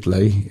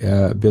 tragically,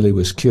 Billy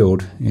was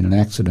killed in an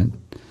accident.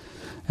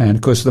 And,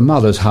 of course, the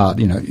mother's heart,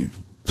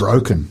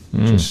 broken,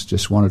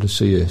 just wanted to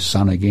see her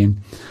son again.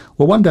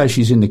 Well, one day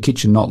she's in the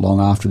kitchen not long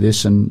after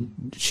this,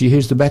 and she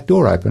hears the back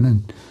door open,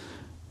 and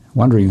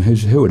wondering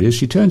who it is,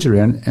 she turns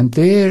around, and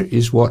there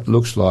is what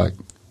looks like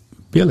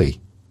Billy,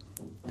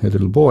 her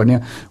little boy.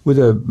 Now, with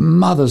her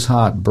mother's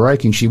heart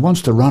breaking, she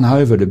wants to run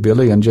over to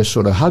Billy and just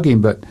sort of hug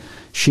him, but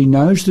she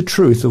knows the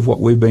truth of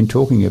what we've been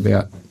talking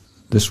about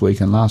this week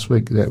and last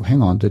week, that,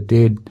 hang on, the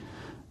dead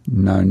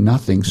know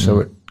nothing,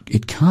 so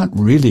it can't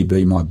really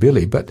be my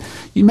Billy. But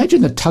you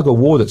imagine the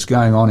tug-of-war that's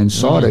going on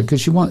inside her,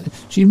 because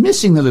she's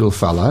missing the little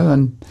fellow,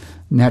 and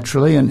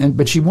naturally,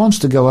 but she wants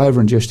to go over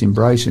and just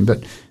embrace him.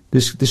 But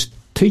this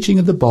teaching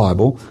of the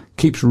Bible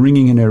keeps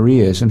ringing in her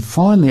ears, and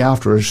finally,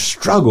 after a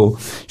struggle,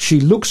 she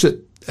looks at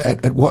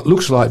what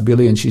looks like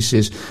Billy, and she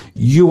says,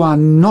 "You are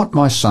not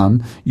my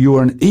son. You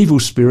are an evil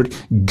spirit.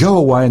 Go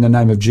away in the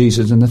name of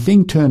Jesus." And the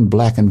thing turned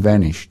black and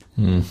vanished.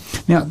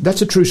 Now,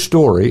 that's a true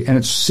story, and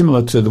it's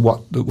similar to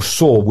what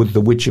Saul with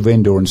the witch of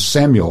Endor and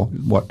Samuel.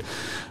 But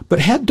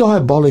how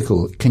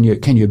diabolical can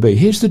you be?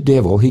 Here's the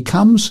devil. He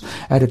comes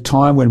at a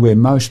time when we're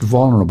most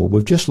vulnerable.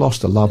 We've just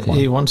lost a loved one.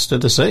 He wants to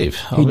deceive,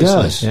 obviously. He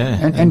does.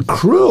 Yeah. And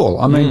cruel.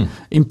 I mean,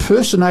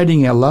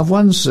 impersonating our loved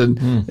ones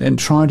and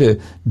trying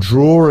to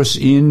draw us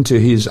into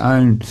his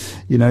own,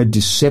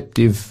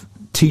 deceptive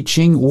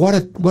teaching. What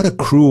a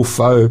cruel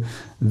foe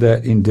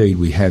that indeed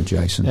we have,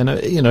 Jason. And,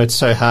 it's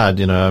so hard.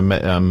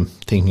 I'm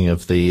thinking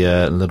of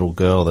the little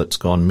girl that's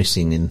gone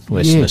missing in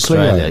Western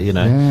Australia,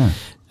 Yeah.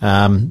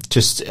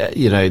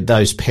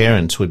 Those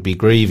parents would be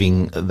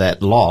grieving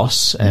that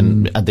loss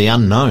and the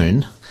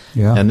unknown.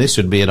 Yeah. And this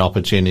would be an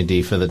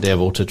opportunity for the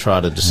devil to try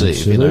to deceive.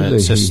 Absolutely.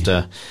 It's just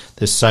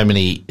there's so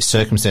many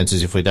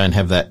circumstances. If we don't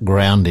have that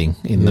grounding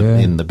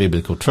in the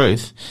biblical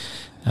truth,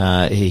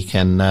 he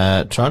can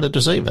try to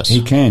deceive us.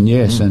 He can,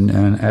 yes, and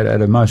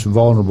at a most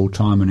vulnerable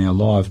time in our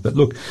lives. But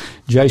look,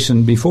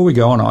 Jason, before we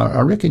go on, I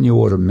reckon you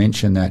ought to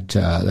mention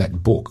that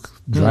book,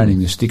 Draining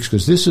the Sticks,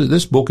 because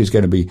this book is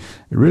going to be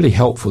really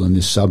helpful in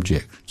this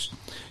subject.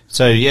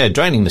 So,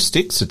 Draining the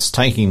Sticks, it's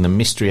taking the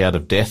mystery out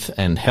of death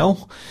and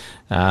hell.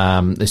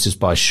 This is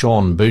by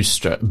Sean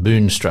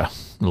Boonstra.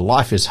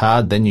 Life is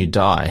hard, then you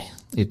die.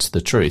 It's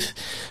the truth.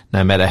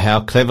 No matter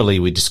how cleverly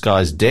we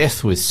disguise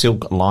death with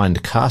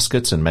silk-lined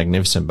caskets and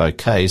magnificent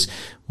bouquets,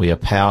 we are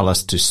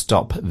powerless to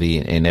stop the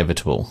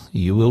inevitable.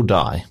 You will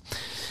die.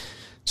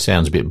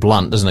 Sounds a bit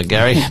blunt, doesn't it,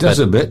 Gary? It does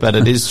a bit. But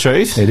it is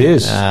truth. It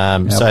is. Our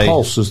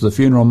pulse is the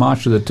funeral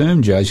march of the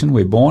tomb, Jason.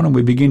 We're born and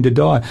we begin to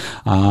die.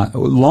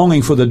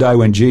 Longing for the day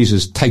when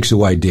Jesus takes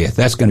away death.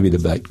 That's going to be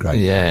the great.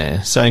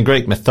 Yeah. So in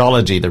Greek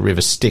mythology, the river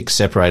Styx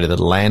separated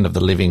the land of the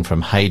living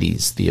from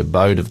Hades, the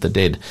abode of the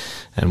dead.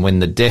 And when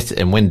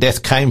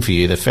death came for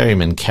you, the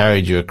ferryman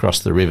carried you across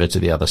the river to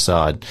the other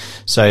side.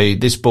 So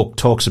this book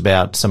talks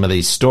about some of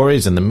these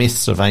stories and the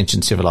myths of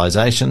ancient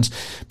civilizations,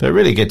 but it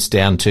really gets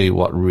down to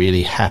what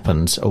really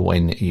happens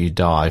when you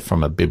die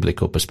from a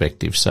biblical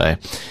perspective. So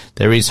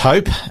there is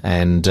hope,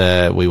 and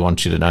we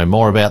want you to know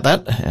more about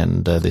that,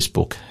 and this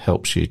book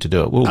helps you to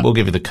do it. We'll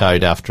give you the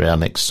code after our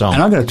next song.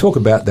 And I'm going to talk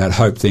about that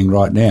hope thing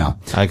right now.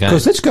 Okay.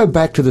 Because let's go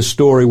back to the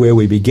story where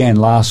we began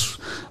last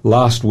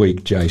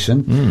week,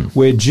 Jason,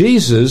 where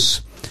Jesus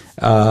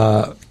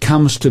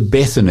comes to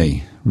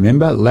Bethany.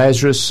 Remember,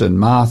 Lazarus and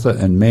Martha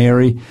and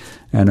Mary,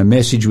 and a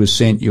message was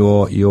sent,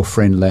 your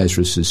friend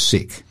Lazarus is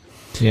sick.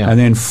 Yeah. And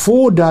then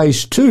 4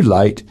 days too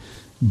late,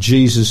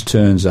 Jesus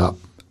turns up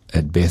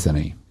at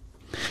Bethany.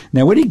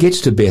 Now, when he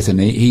gets to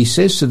Bethany, he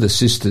says to the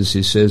sisters,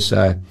 he says,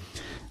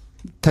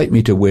 take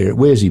me to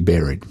where's he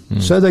buried?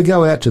 So they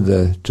go out to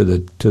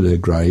the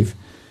grave,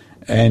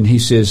 and he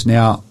says,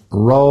 now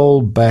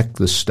roll back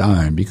the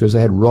stone, because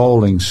they had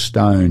rolling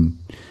stone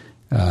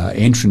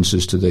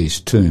entrances to these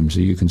tombs.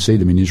 You can see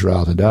them in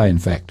Israel today, in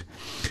fact.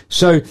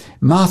 So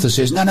Martha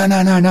says, no,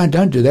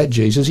 don't do that,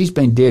 Jesus. He's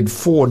been dead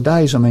 4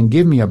 days. I mean,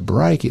 give me a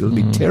break. It'll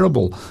be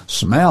terrible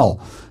smell.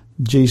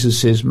 Jesus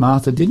says,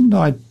 Martha, didn't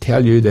I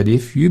tell you that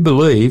if you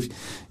believed,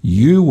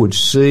 you would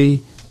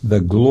see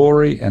the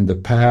glory and the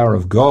power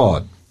of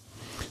God?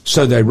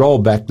 So they roll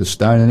back the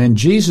stone, and then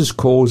Jesus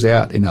calls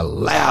out in a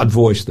loud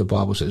voice, the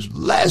Bible says,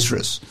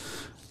 Lazarus,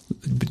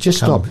 But just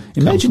Come- stop.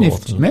 Imagine come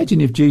forth.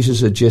 imagine if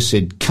Jesus had just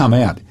said, "Come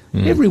out."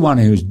 Everyone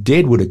who's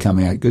dead would have come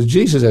out, because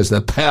Jesus has the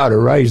power to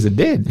raise the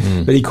dead.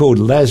 But he called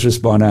Lazarus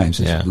by name.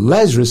 Says, Yeah.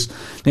 Lazarus.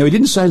 Now, he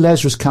didn't say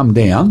Lazarus come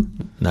down.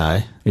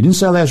 No. He didn't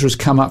say Lazarus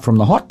come up from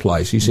the hot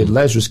place. He said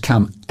Lazarus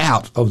come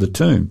out of the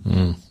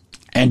tomb.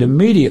 And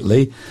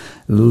immediately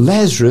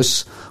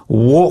Lazarus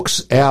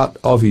walks out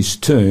of his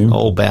tomb,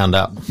 All bound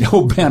up.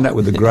 all bound up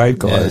with the grave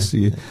clothes.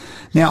 Yeah.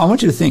 Now, I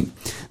want you to think,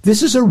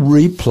 this is a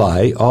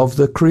replay of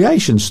the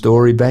creation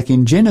story back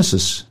in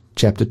Genesis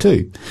chapter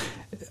 2.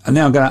 And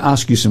now I'm going to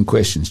ask you some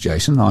questions,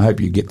 Jason. I hope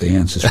you get the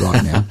answers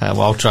right now.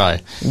 Well, I'll try.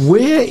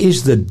 Where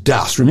is the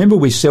dust? Remember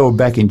we saw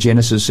back in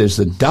Genesis, says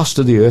the dust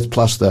of the earth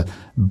plus the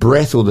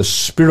breath or the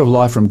spirit of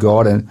life from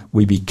God, and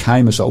we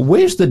became a soul.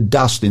 Where's the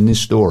dust in this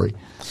story?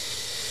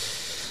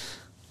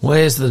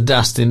 Where's the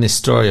dust in this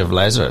story of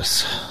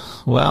Lazarus?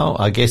 Well,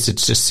 I guess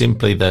it's just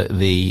simply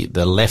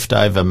the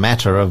leftover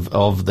matter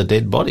of the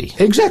dead body.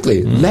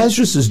 Exactly.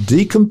 Lazarus is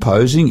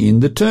decomposing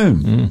in the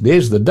tomb.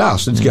 There's the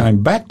dust. It's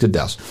going back to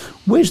dust.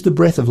 Where's the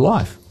breath of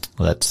life?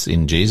 Well, that's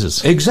in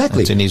Jesus.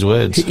 Exactly. That's in his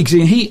words.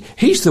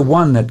 He's the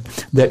one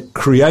that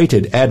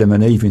created Adam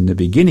and Eve in the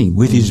beginning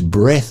with his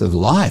breath of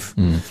life.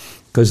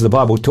 Because the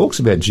Bible talks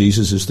about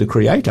Jesus as the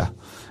creator.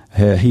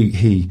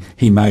 He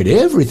made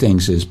everything,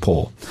 says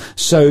Paul.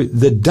 So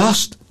the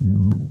dust,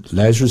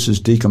 Lazarus'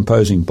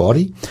 decomposing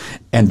body,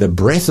 and the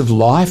breath of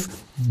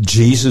life,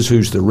 Jesus,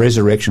 who's the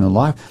resurrection of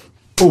life,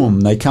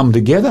 boom, they come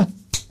together,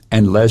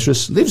 and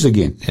Lazarus lives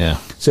again. Yeah.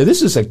 So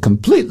this is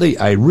completely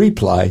a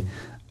replay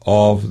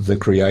of the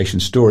creation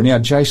story. Now,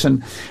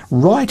 Jason,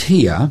 right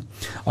here,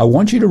 I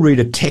want you to read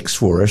a text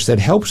for us that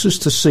helps us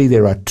to see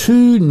there are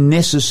two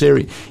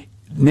necessary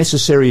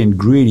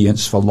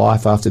ingredients for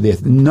life after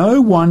death.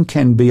 No one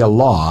can be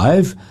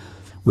alive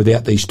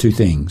without these two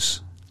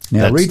things.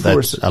 Now, read for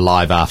us.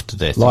 Alive after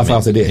death. Life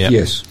after death, Yep.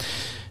 yes.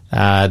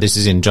 This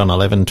is in John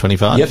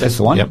 11:25. Yep, that's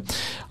the one. Yep.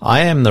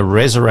 I am the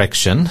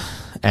resurrection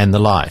and the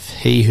life.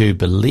 He who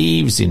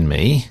believes in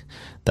me,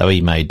 though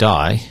he may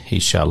die, he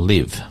shall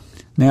live.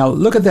 Now,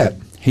 look at that.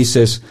 He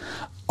says,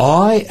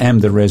 I am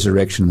the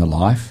resurrection and the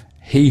life,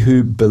 he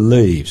who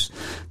believes.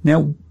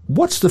 Now,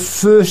 what's the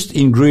first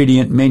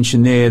ingredient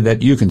mentioned there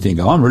that you can think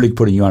of? I'm really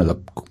putting you under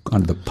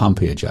the pump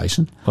here,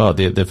 Jason. Well,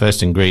 the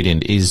first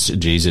ingredient is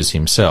Jesus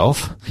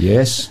himself.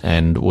 Yes.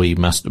 And we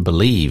must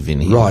believe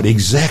in him. Right,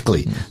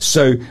 exactly.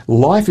 So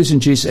life is in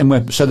Jesus.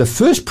 And so the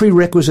first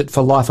prerequisite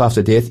for life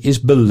after death is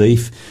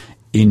belief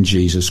in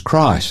Jesus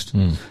Christ.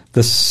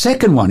 The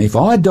second one, if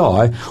I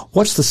die,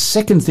 what's the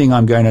second thing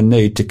I'm going to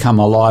need to come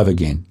alive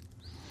again?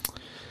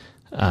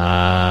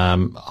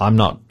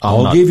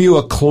 I'll give you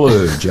a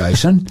clue,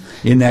 Jason.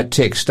 In that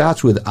text,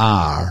 starts with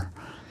R.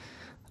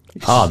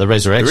 Oh, the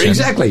resurrection.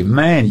 Exactly.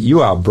 Man,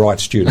 you are a bright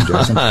student,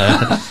 Jason.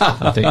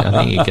 I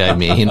think you gave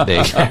me a hint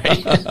there,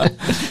 Gary.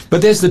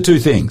 But there's the two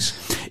things.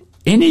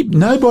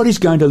 Nobody's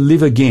going to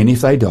live again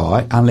if they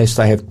die unless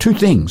they have two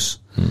things.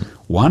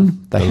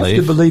 One, they have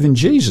to believe in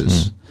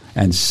Jesus.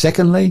 And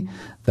secondly,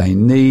 they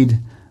need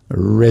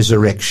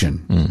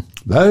resurrection.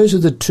 Those are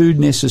the two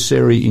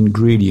necessary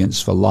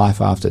ingredients for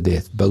life after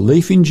death.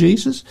 Belief in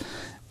Jesus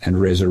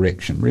and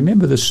resurrection.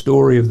 Remember the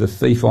story of the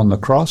thief on the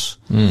cross?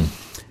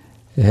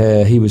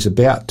 He was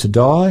about to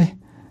die,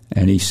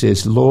 and he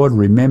says, Lord,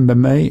 remember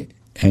me.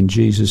 And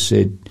Jesus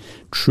said,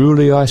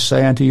 truly I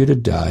say unto you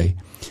today,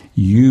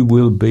 you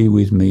will be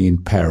with me in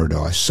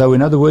paradise. So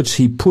in other words,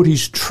 he put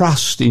his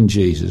trust in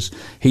Jesus.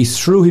 He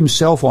threw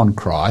himself on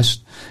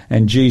Christ,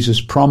 and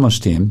Jesus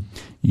promised him,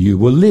 you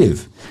will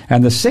live.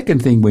 And the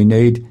second thing we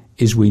need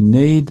is we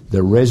need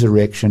the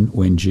resurrection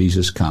when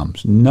Jesus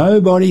comes.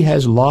 Nobody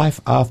has life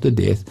after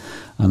death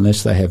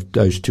unless they have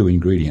those two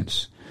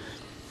ingredients.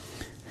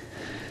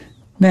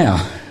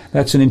 Now,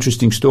 that's an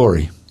interesting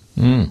story.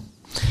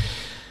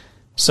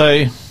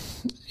 So,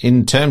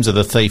 in terms of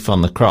the thief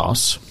on the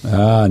cross...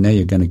 now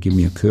you're going to give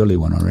me a curly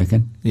one, I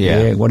reckon.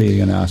 Yeah. What are you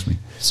going to ask me?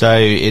 So,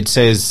 it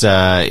says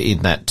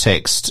in that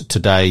text,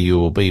 today you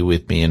will be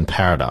with me in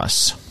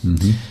paradise.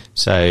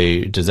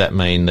 So, does that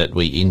mean that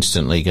we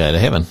instantly go to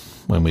heaven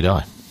when we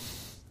die?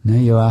 Now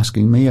you're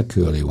asking me a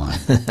curly one.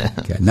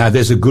 Okay. No,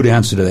 there's a good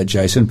answer to that,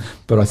 Jason,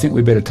 but I think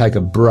we better take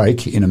a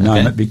break in a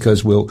moment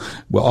because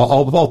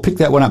I'll pick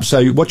that one up.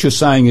 So what you're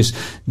saying is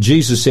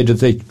Jesus said to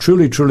the thief,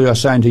 truly, truly I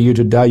say unto you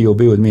today you'll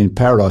be with me in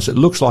paradise. It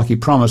looks like he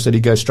promised that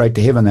he'd go straight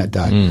to heaven that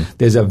day.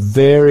 There's a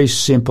very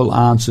simple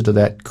answer to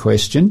that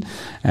question,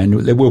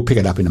 and we'll pick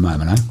it up in a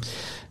moment, eh?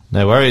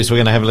 No worries. We're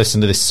going to have a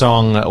listen to this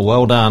song,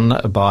 Well Done,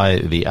 by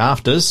The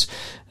Afters.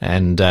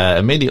 And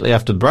immediately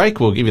after the break,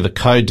 we'll give you the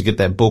code to get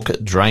that book,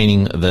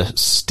 Draining the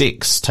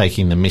Sticks,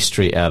 Taking the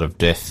Mystery Out of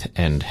Death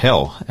and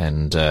Hell.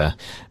 And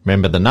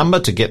remember, the number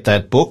to get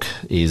that book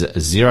is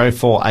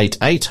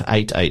 0488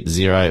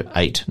 880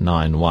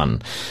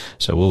 891.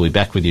 So we'll be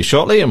back with you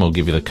shortly, and we'll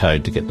give you the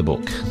code to get the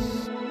book.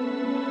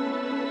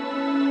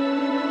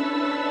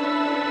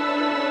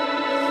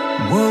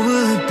 What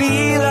will it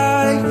be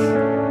like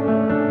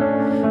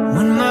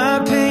when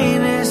my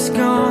pain is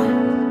gone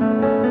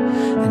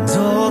and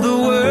all the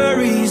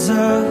worries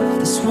of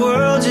this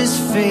world just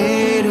fade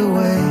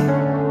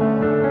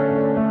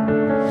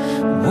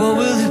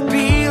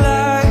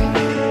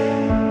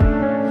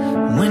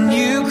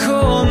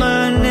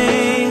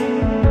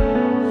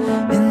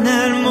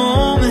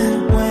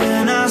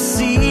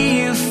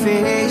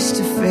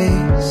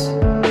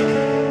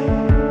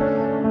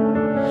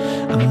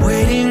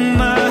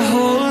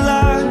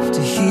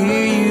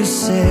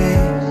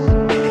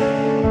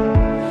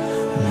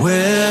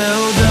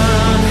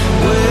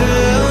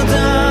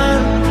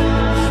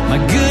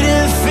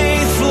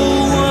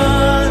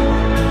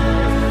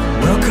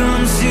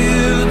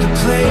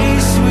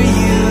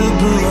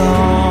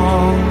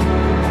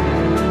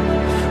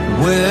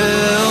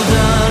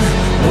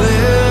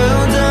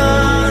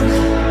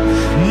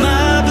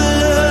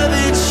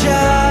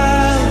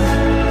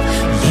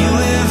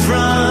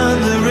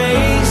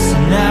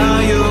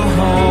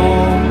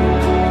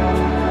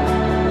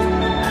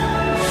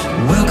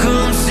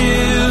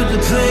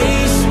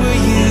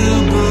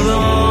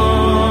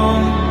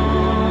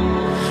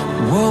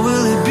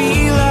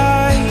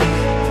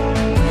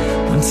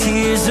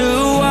tears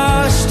are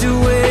washed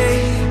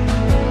away,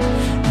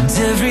 and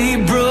every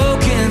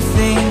broken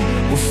thing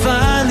will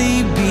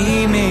finally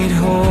be made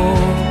whole.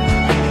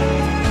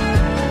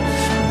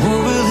 What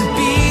will it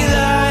be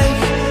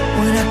like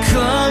when I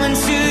come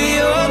into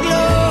your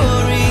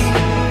glory,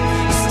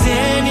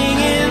 standing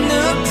in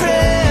the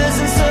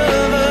presence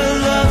of a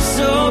love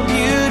so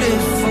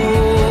beautiful?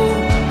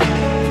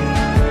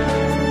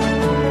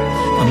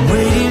 I'm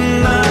waiting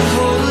my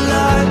whole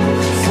life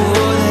for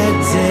that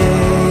day.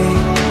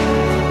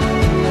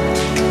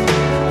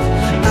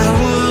 I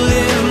will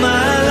live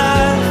my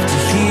life to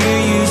hear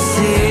you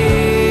say,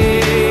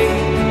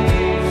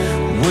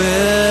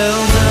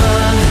 well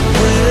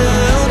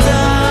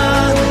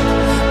done,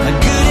 my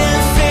good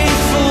and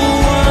faithful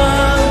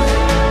one.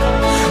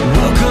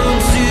 Welcome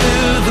to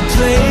the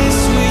place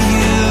where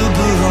you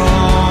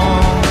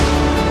belong.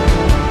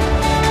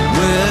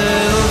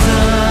 Well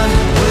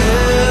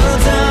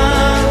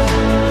done,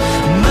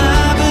 my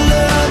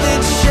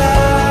beloved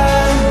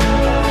child.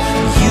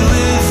 You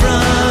have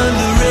run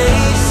the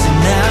race and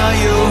now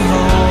you're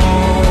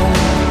home.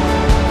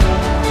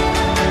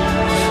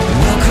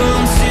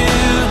 Welcome to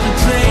the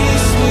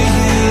place where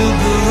you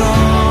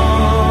belong.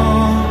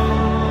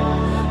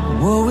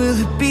 What will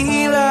it be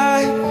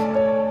like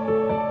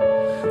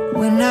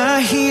when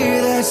I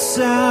hear that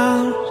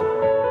sound?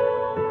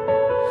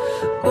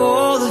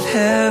 All of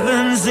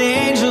heaven's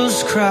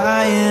angels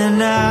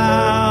crying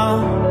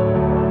out,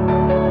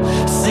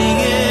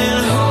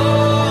 singing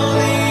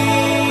holy,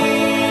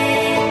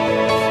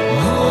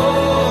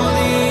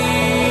 holy,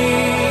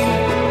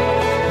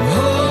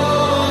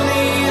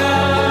 holy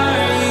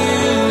are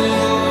you,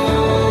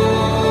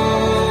 Lord.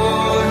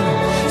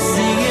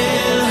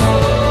 Singing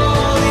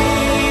holy,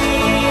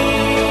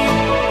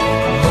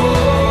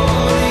 holy,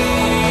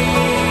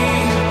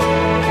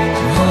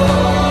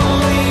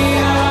 holy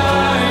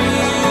are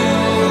you,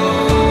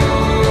 Lord.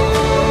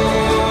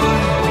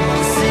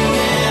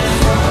 Singing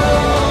holy,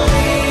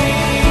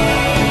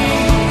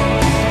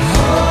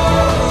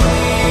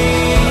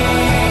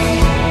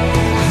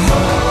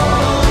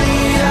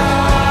 holy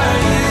are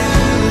you, Lord.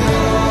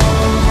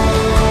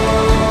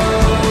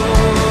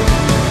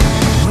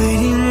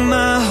 Waiting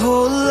my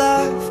whole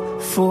life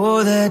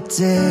for that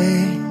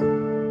day.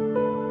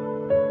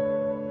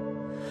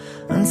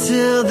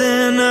 Until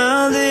then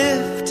I'll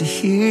live to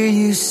hear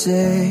you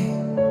say,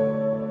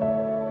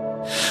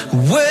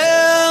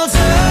 well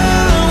done,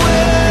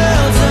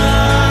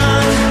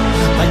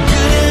 my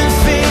good and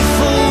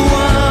faithful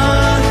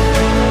one.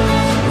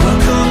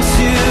 Welcome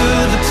to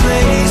the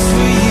place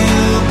where you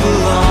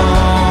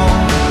belong.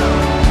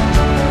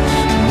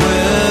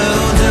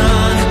 Well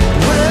done,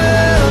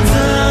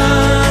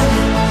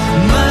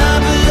 my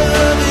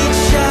beloved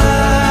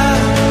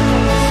child.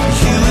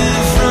 You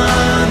have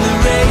run the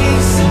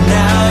race and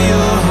now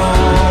you're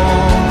home.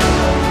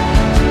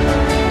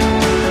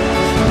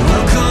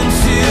 Welcome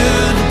to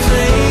the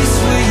place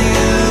where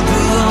you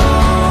belong.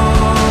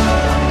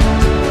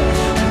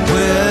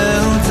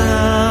 Well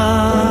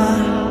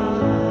done.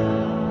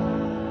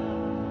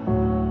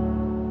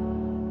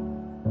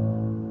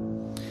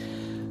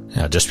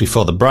 Now, just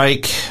before the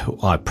break,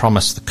 I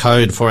promised the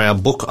code for our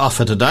book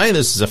offer today.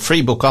 This is a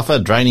free book offer,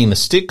 Draining the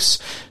Sticks,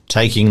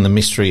 Taking the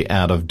Mystery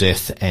Out of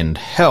Death and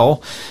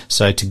Hell.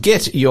 So to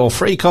get your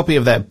free copy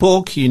of that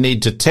book, you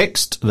need to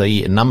text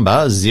the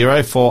number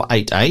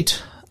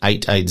 0488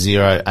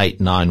 880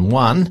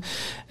 891,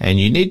 and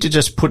you need to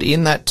just put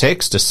in that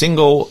text a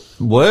single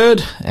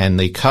word, and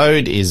the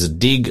code is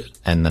DIG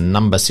and the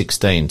number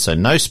 16. So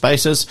no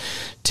spaces.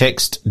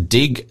 Text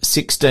DIG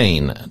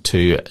 16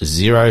 to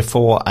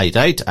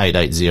 0488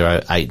 880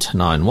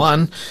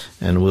 891,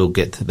 and we'll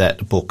get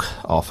that book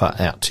offer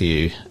out to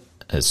you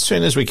as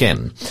soon as we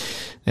can.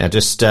 Now,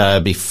 just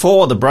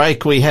before the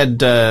break, we had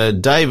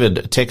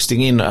David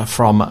texting in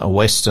from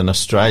Western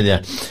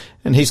Australia,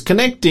 and he's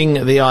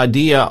connecting the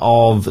idea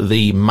of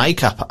the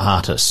makeup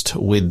artist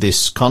with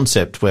this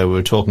concept where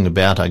we're talking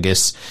about, I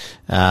guess,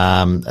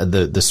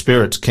 the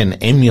spirits can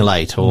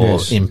emulate or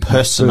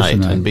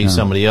impersonate and be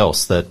somebody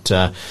else. That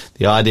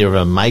the idea of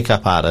a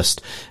makeup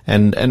artist,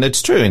 and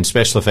it's true in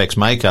special effects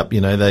makeup.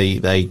 You know,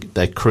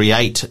 they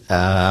create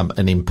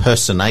an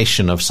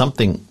impersonation of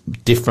something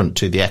different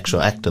to the actual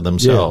actor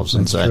themselves,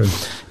 and so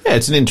yeah,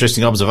 it's an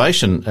interesting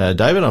observation,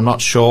 David. I'm not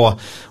sure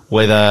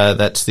whether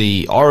that's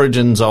the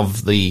origins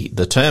of the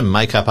term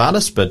makeup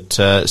artist, but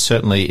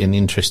certainly an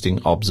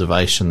interesting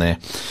observation there.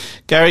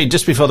 Gary,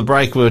 just before the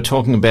break, we were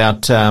talking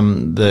about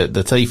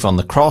the thief on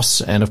the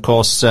cross, and of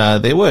course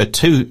there were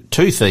two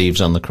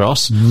thieves on the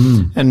cross.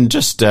 And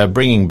just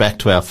bringing back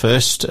to our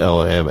first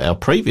or our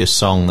previous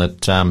song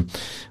that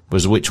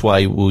was "Which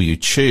Way Will You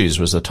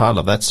Choose" was the title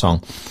of that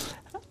song.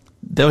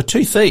 There were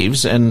two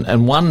thieves,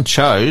 and one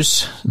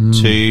chose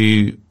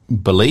to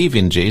believe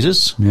in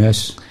Jesus.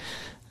 Yes.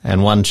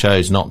 And one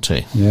chose not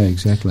to. Yeah,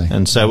 exactly.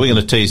 And so we're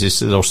going to tease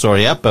this little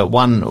story out. But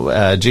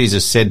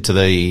Jesus said to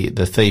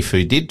the thief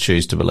who did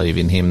choose to believe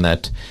in him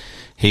that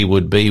he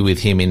would be with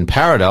him in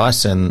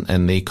paradise,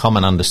 and the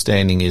common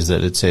understanding is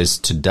that it says,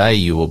 today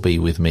you will be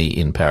with me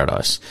in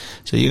paradise.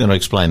 So you're going to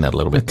explain that a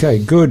little bit.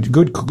 Okay, good.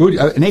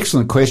 An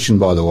excellent question,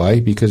 by the way,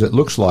 because it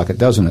looks like it,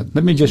 doesn't it?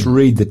 Let me just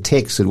read the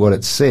text and what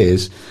it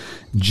says.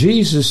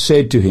 Jesus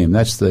said to him,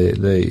 that's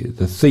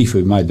the thief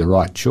who made the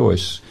right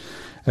choice,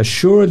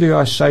 assuredly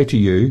I say to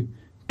you,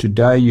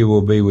 today you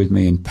will be with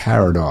me in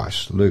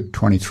paradise. Luke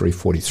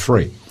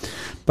 23:43.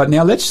 But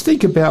now let's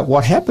think about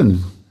what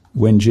happened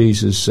when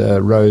Jesus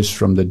rose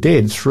from the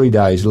dead 3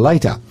 days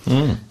later.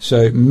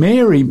 So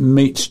Mary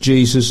meets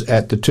Jesus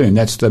at the tomb.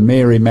 That's the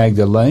Mary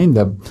Magdalene,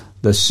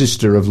 the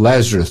sister of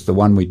Lazarus, the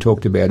one we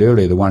talked about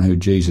earlier, the one who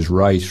Jesus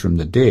raised from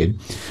the dead.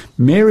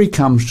 Mary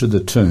comes to the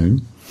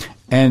tomb,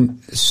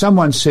 and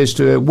someone says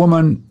to her,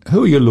 woman,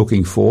 who are you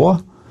looking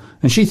for?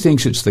 And she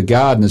thinks it's the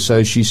gardener,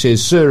 so she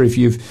says, sir, if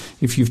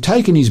you've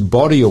taken his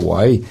body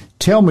away,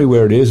 tell me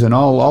where it is and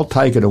I'll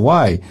take it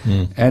away.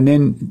 And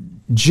then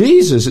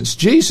it's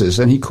Jesus,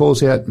 and he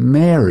calls out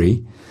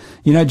Mary.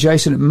 You know,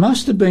 Jason, it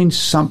must have been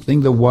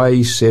something the way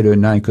he said her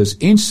name, because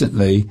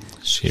instantly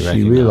she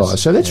realised.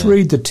 So let's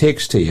read the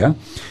text here.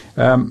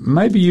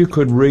 Maybe you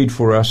could read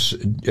for us,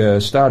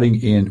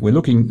 we're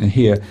looking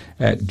here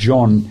at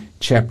John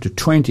chapter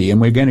 20, and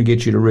we're going to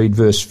get you to read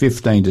verse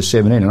 15 to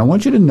 17. And I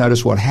want you to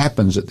notice what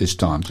happens at this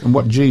time and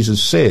what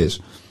Jesus says.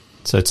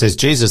 So it says,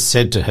 Jesus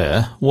said to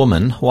her,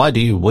 woman, why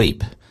do you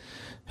weep?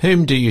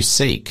 Whom do you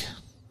seek?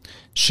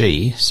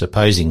 She,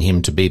 supposing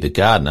him to be the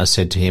gardener,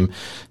 said to him,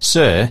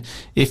 Sir,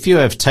 if you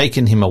have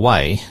taken him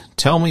away,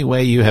 tell me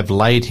where you have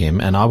laid him,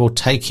 and I will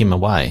take him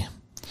away.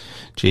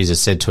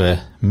 Jesus said to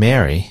her,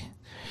 Mary.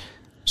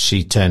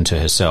 She turned to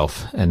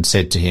herself and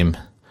said to him,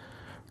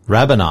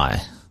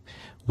 Rabboni,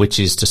 which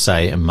is to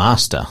say,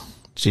 Master.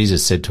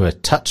 Jesus said to her,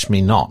 touch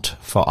me not,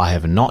 for I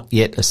have not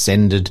yet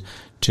ascended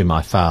to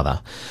my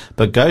Father.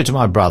 But go to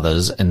my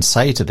brothers and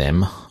say to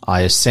them,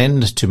 I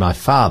ascend to my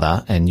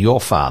Father and your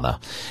Father,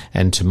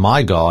 and to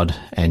my God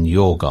and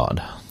your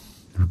God.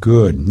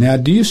 Good. Now,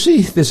 do you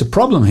see there's a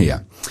problem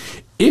here?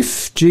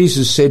 If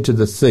Jesus said to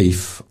the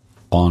thief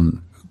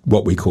on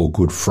what we call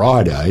Good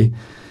Friday,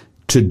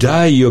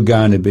 today you're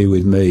going to be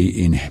with me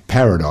in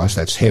paradise,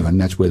 that's heaven,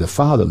 that's where the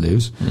Father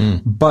lives,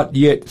 but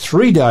yet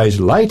 3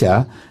 days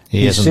later,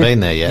 he hasn't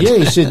been there yet. Yeah,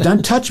 he said,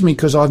 don't touch me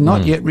because I've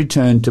not yet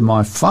returned to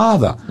my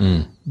Father.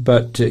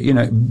 But,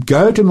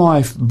 go to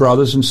my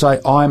brothers and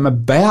say, I'm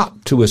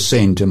about to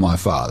ascend to my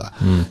Father.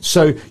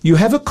 So you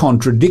have a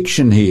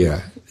contradiction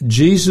here.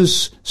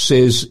 Jesus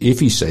says, if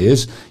he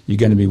says, you're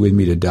going to be with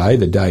me today,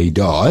 the day he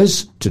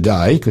dies,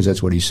 today, because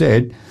that's what he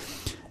said,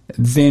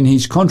 then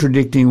he's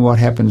contradicting what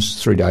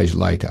happens 3 days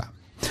later.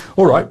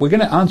 All right, we're going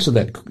to answer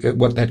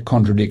that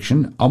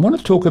contradiction. I want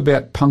to talk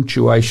about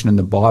punctuation in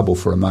the Bible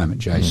for a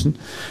moment, Jason,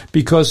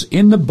 because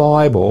in the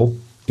Bible,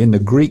 in the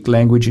Greek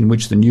language in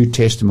which the New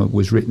Testament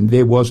was written,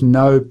 there was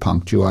no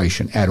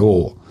punctuation at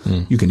all.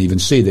 You can even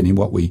see that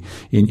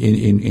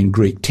in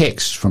Greek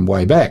texts from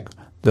way back.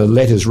 The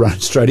letters run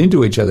straight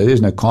into each other.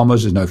 There's no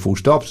commas, there's no full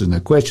stops, there's no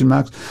question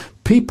marks.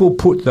 People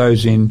put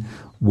those in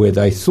where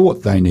they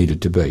thought they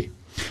needed to be.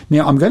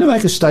 Now, I'm going to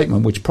make a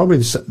statement which probably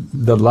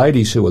the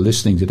ladies who are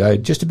listening today are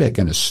just about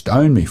going to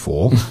stone me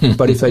for,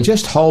 but if they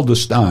just hold the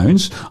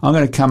stones, I'm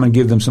going to come and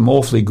give them some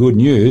awfully good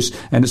news,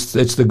 and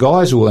it's the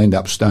guys who will end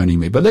up stoning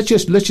me. But let's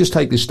just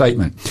take this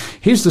statement.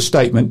 Here's the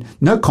statement,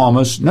 no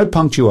commas, no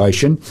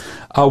punctuation.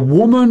 A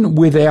woman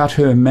without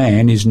her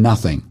man is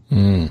nothing.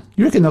 You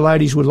reckon the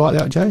ladies would like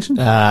that, Jason?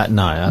 No,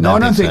 I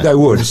don't think they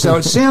would. So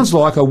it sounds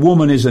like a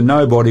woman is a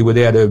nobody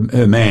without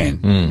her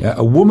man.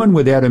 A woman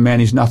without her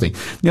man is nothing.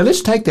 Now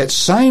let's take that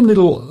same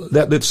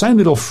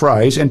little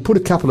phrase and put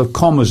a couple of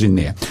commas in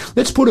there.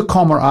 Let's put a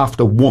comma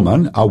after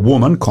woman, a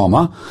woman,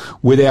 comma,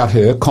 without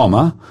her,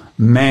 comma,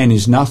 man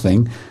is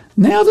nothing.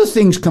 Now the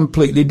thing's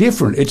completely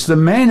different. It's the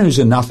man who's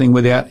a nothing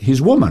without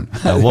his woman.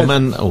 A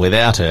woman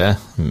without her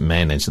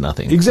man is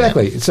nothing.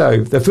 Exactly. Yeah. So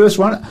the first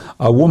one,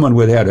 a woman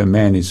without her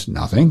man is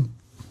nothing.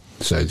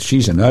 So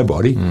she's a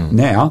nobody.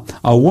 Now,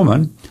 a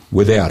woman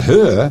without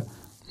her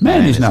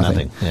man is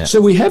nothing. Yeah.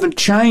 So we haven't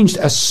changed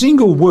a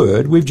single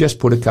word. We've just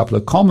put a couple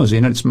of commas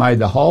in. It's made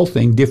the whole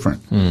thing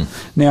different.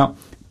 Now,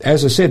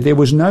 as I said, there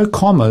was no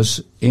commas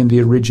in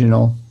the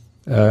original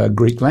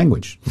Greek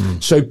language.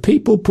 So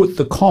people put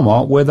the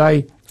comma where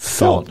they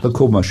felt the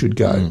comma should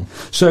go.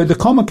 So the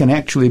comma can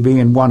actually be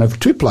in one of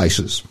two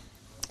places.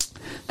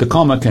 The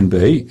comma can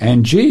be,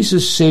 and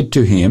Jesus said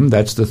to him,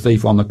 that's the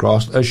thief on the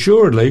cross,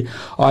 assuredly,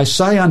 I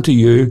say unto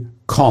you,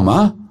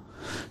 comma,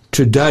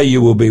 today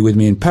you will be with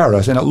me in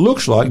paradise. And it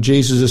looks like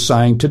Jesus is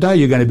saying, today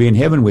you're going to be in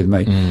heaven with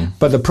me.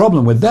 But the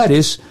problem with that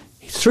is,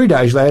 3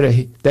 days later,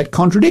 that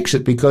contradicts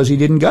it because he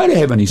didn't go to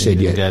heaven, he said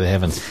yet. He didn't go to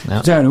heaven.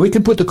 No. So we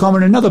can put the comma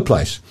in another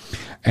place.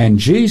 And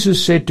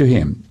Jesus said to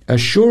him,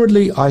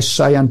 assuredly I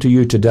say unto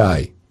you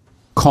today,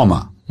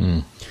 comma,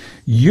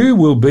 you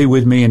will be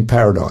with me in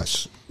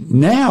paradise.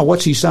 Now,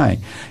 what's he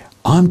saying?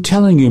 I'm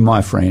telling you,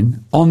 my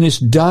friend, on this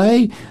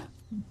day,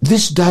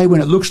 this day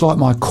when it looks like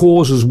my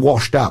cause is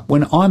washed up,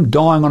 when I'm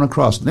dying on a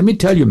cross, let me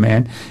tell you,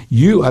 man,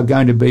 you are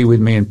going to be with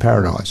me in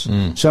paradise.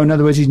 So in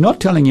other words, he's not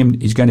telling him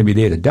he's going to be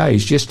there today.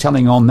 He's just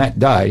telling on that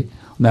day,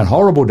 on that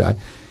horrible day,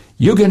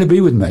 you're going to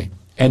be with me.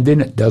 And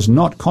then it does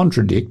not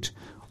contradict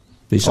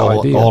this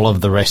idea. All of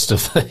the rest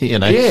of the,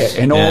 Yeah,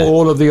 and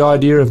all of the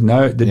idea of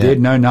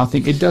dead know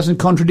nothing. It doesn't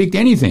contradict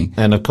anything.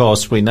 And of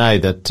course, we know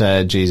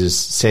that Jesus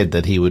said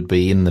that he would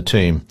be in the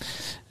tomb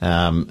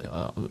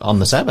on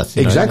the Sabbath.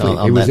 Exactly.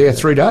 He was there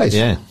 3 days.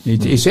 Yeah.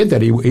 He said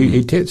that.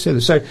 He said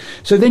it.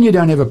 So then you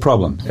don't have a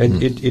problem.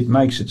 It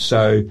makes it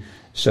so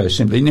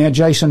simply. Now,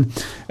 Jason,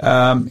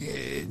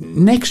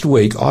 next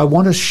week I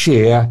want to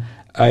share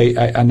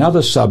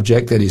another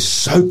subject that is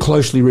so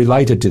closely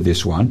related to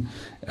this one.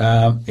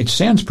 It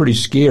sounds pretty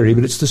scary,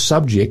 but it's the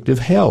subject of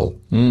hell.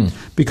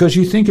 Because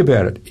you think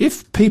about it.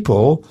 If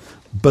people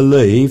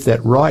believe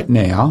that right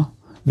now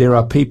there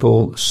are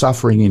people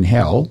suffering in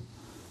hell,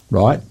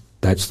 right?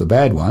 That's the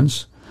bad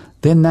ones.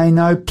 Then they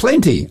know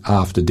plenty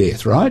after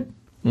death, right?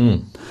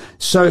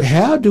 So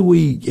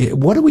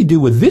what do we do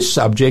with this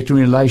subject in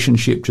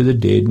relationship to the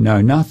dead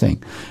know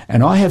nothing?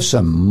 And I have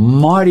some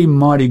mighty,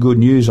 mighty good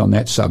news on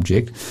that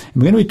subject. And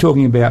we're going to be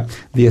talking about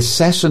the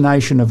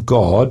assassination of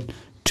God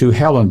to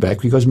hell and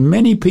back, because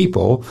many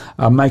people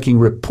are making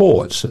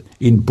reports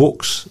in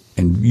books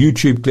and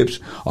YouTube clips.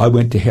 I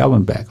went to hell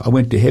and back. I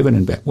went to heaven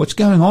and back. What's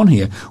going on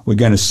here? We're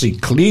going to see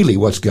clearly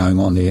what's going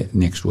on there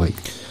next week.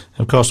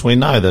 Of course, we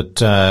know that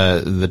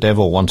the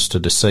devil wants to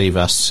deceive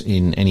us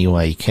in any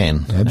way he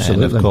can.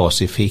 Absolutely. And of course,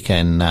 if he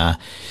can,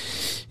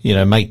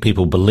 make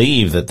people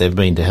believe that they've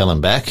been to hell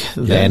and back,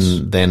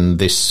 then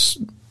this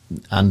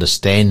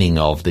understanding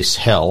of this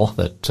hell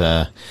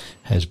that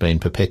has been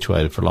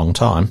perpetuated for a long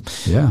time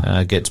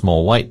gets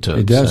more weight to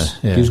it. It does.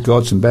 So, Gives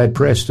God some bad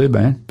press too,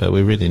 man. But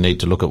we really need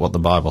to look at what the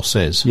Bible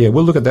says. Yeah,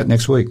 we'll look at that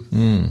next week.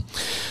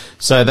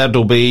 So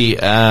that'll be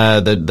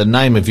the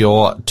name of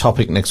your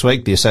topic next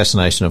week, the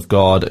assassination of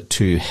God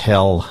to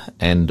hell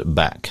and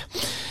back.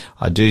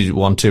 I do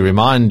want to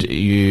remind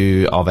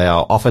you of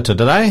our offer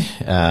today.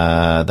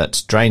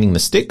 That's Draining the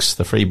Sticks,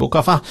 the free book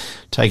offer,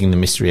 Taking the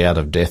Mystery Out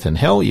of Death and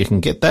Hell. You can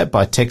get that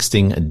by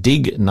texting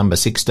DIG number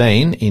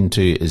 16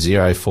 into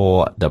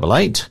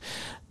 0488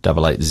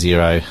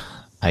 880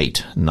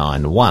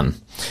 891.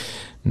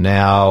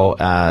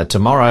 Now,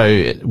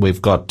 tomorrow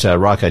we've got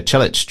Rajko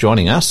Celic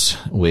joining us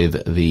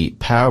with the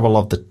Parable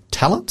of the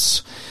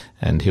Talents,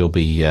 and he'll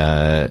be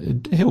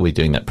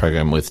doing that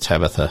program with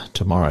Tabitha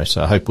tomorrow.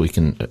 So I hope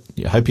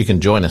you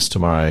can join us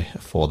tomorrow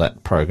for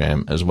that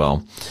program as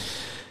well.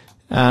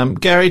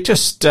 Gary,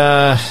 just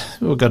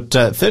we've got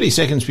 30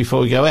 seconds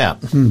before we go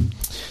out.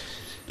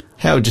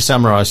 How would you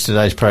summarise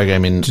today's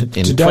program in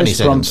 20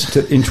 seconds?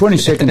 In 20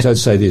 seconds, I'd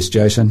say this,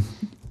 Jason.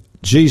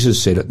 Jesus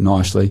said it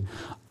nicely.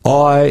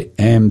 I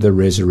am the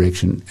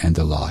resurrection and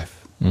the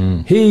life.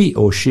 He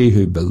or she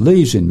who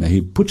believes in me,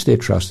 who puts their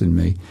trust in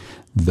me,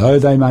 though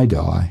they may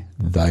die,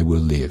 they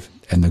will live.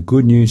 And the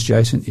good news,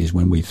 Jason, is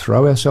when we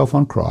throw ourselves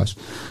on Christ,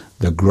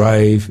 the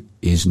grave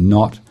is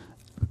not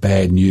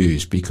bad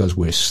news, because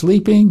we're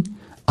sleeping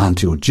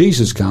until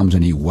Jesus comes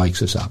and he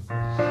wakes us up.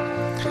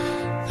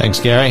 Thanks,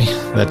 Gary.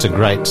 That's a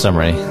great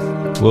summary.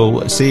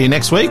 We'll see you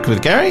next week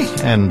with Gary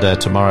and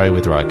tomorrow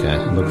with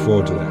Rajko. Look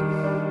forward to that.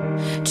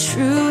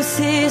 Truth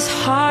is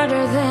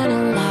harder than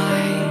a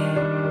lie.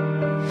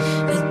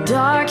 The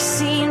dark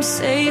seems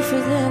safer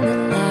than the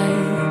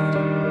light.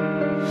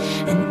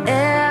 And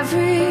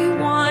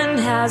everyone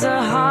has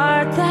a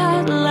heart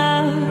that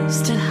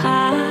loves to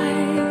hide.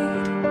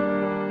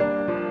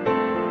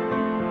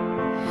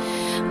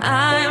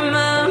 I'm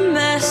a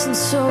mess and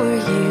so are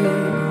you.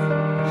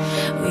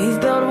 We've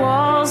built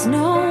walls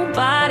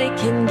nobody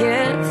can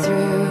get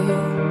through.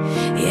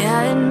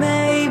 Yeah, it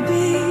may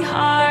be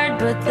hard,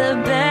 but the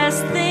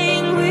best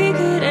thing we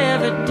could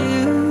ever do,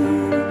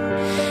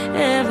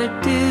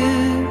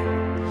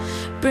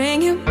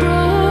 bring your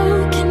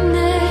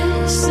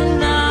brokenness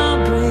and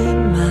I'll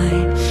bring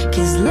mine,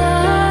 'cause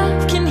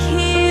love can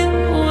heal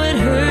what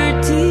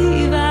hurt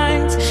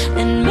divides,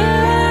 and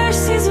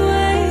mercy's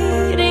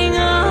waiting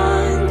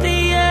on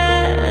the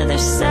other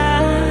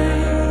side.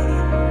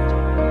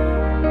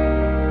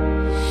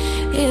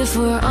 If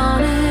we're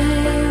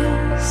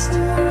honest,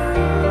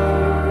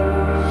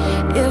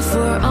 if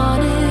we're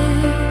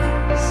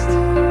honest,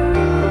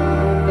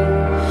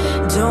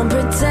 don't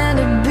pretend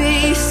to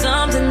be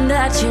something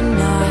that you're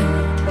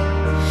not.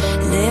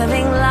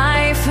 Living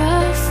life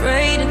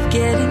afraid of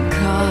getting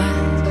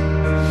caught.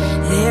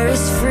 There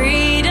is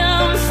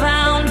freedom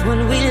found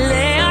when we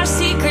lay our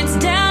secrets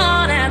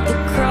down at the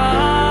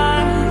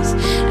cross,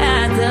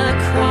 at the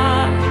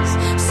cross.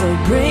 So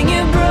bring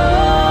your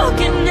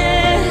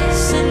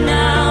brokenness and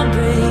I'll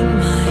bring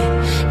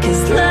mine,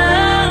 'cause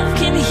love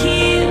can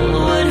heal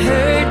what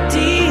hurt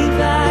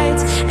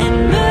divides,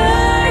 and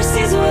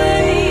mercy's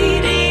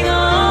waiting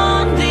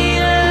on the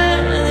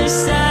other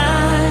side.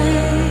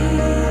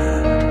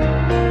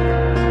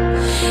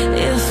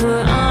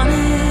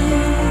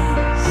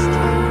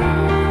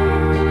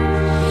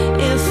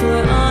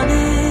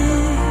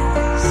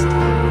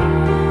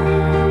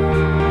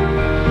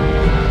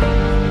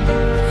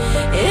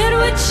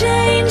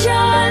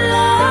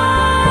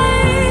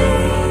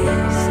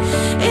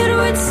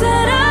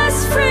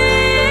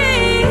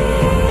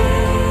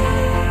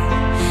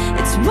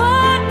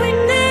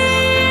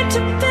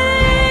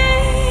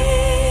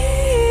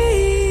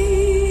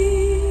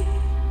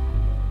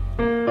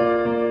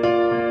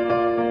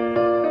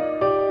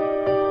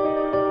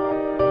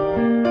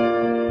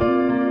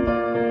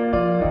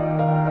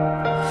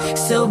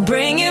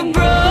 Bring your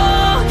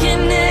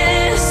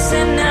brokenness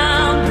and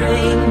I'll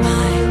bring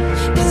mine.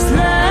 'Cause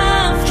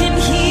love can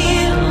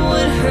heal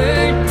what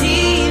hurt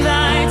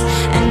divides,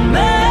 and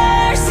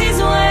mercy's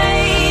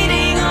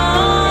waiting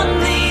on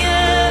the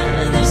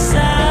other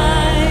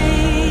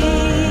side.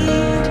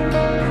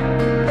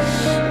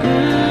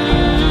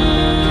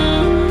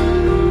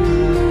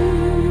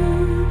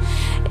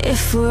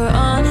 If we're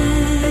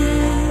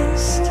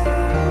honest,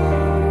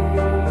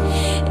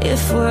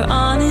 if we're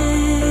honest,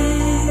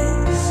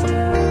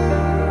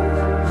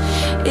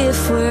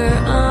 if we're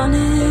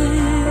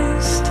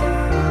honest.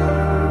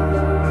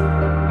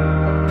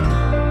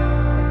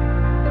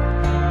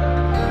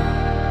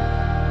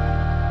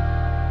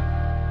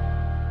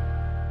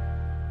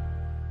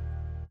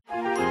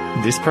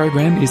 This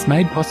program is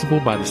made possible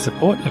by the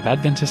support of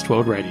Adventist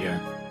World Radio.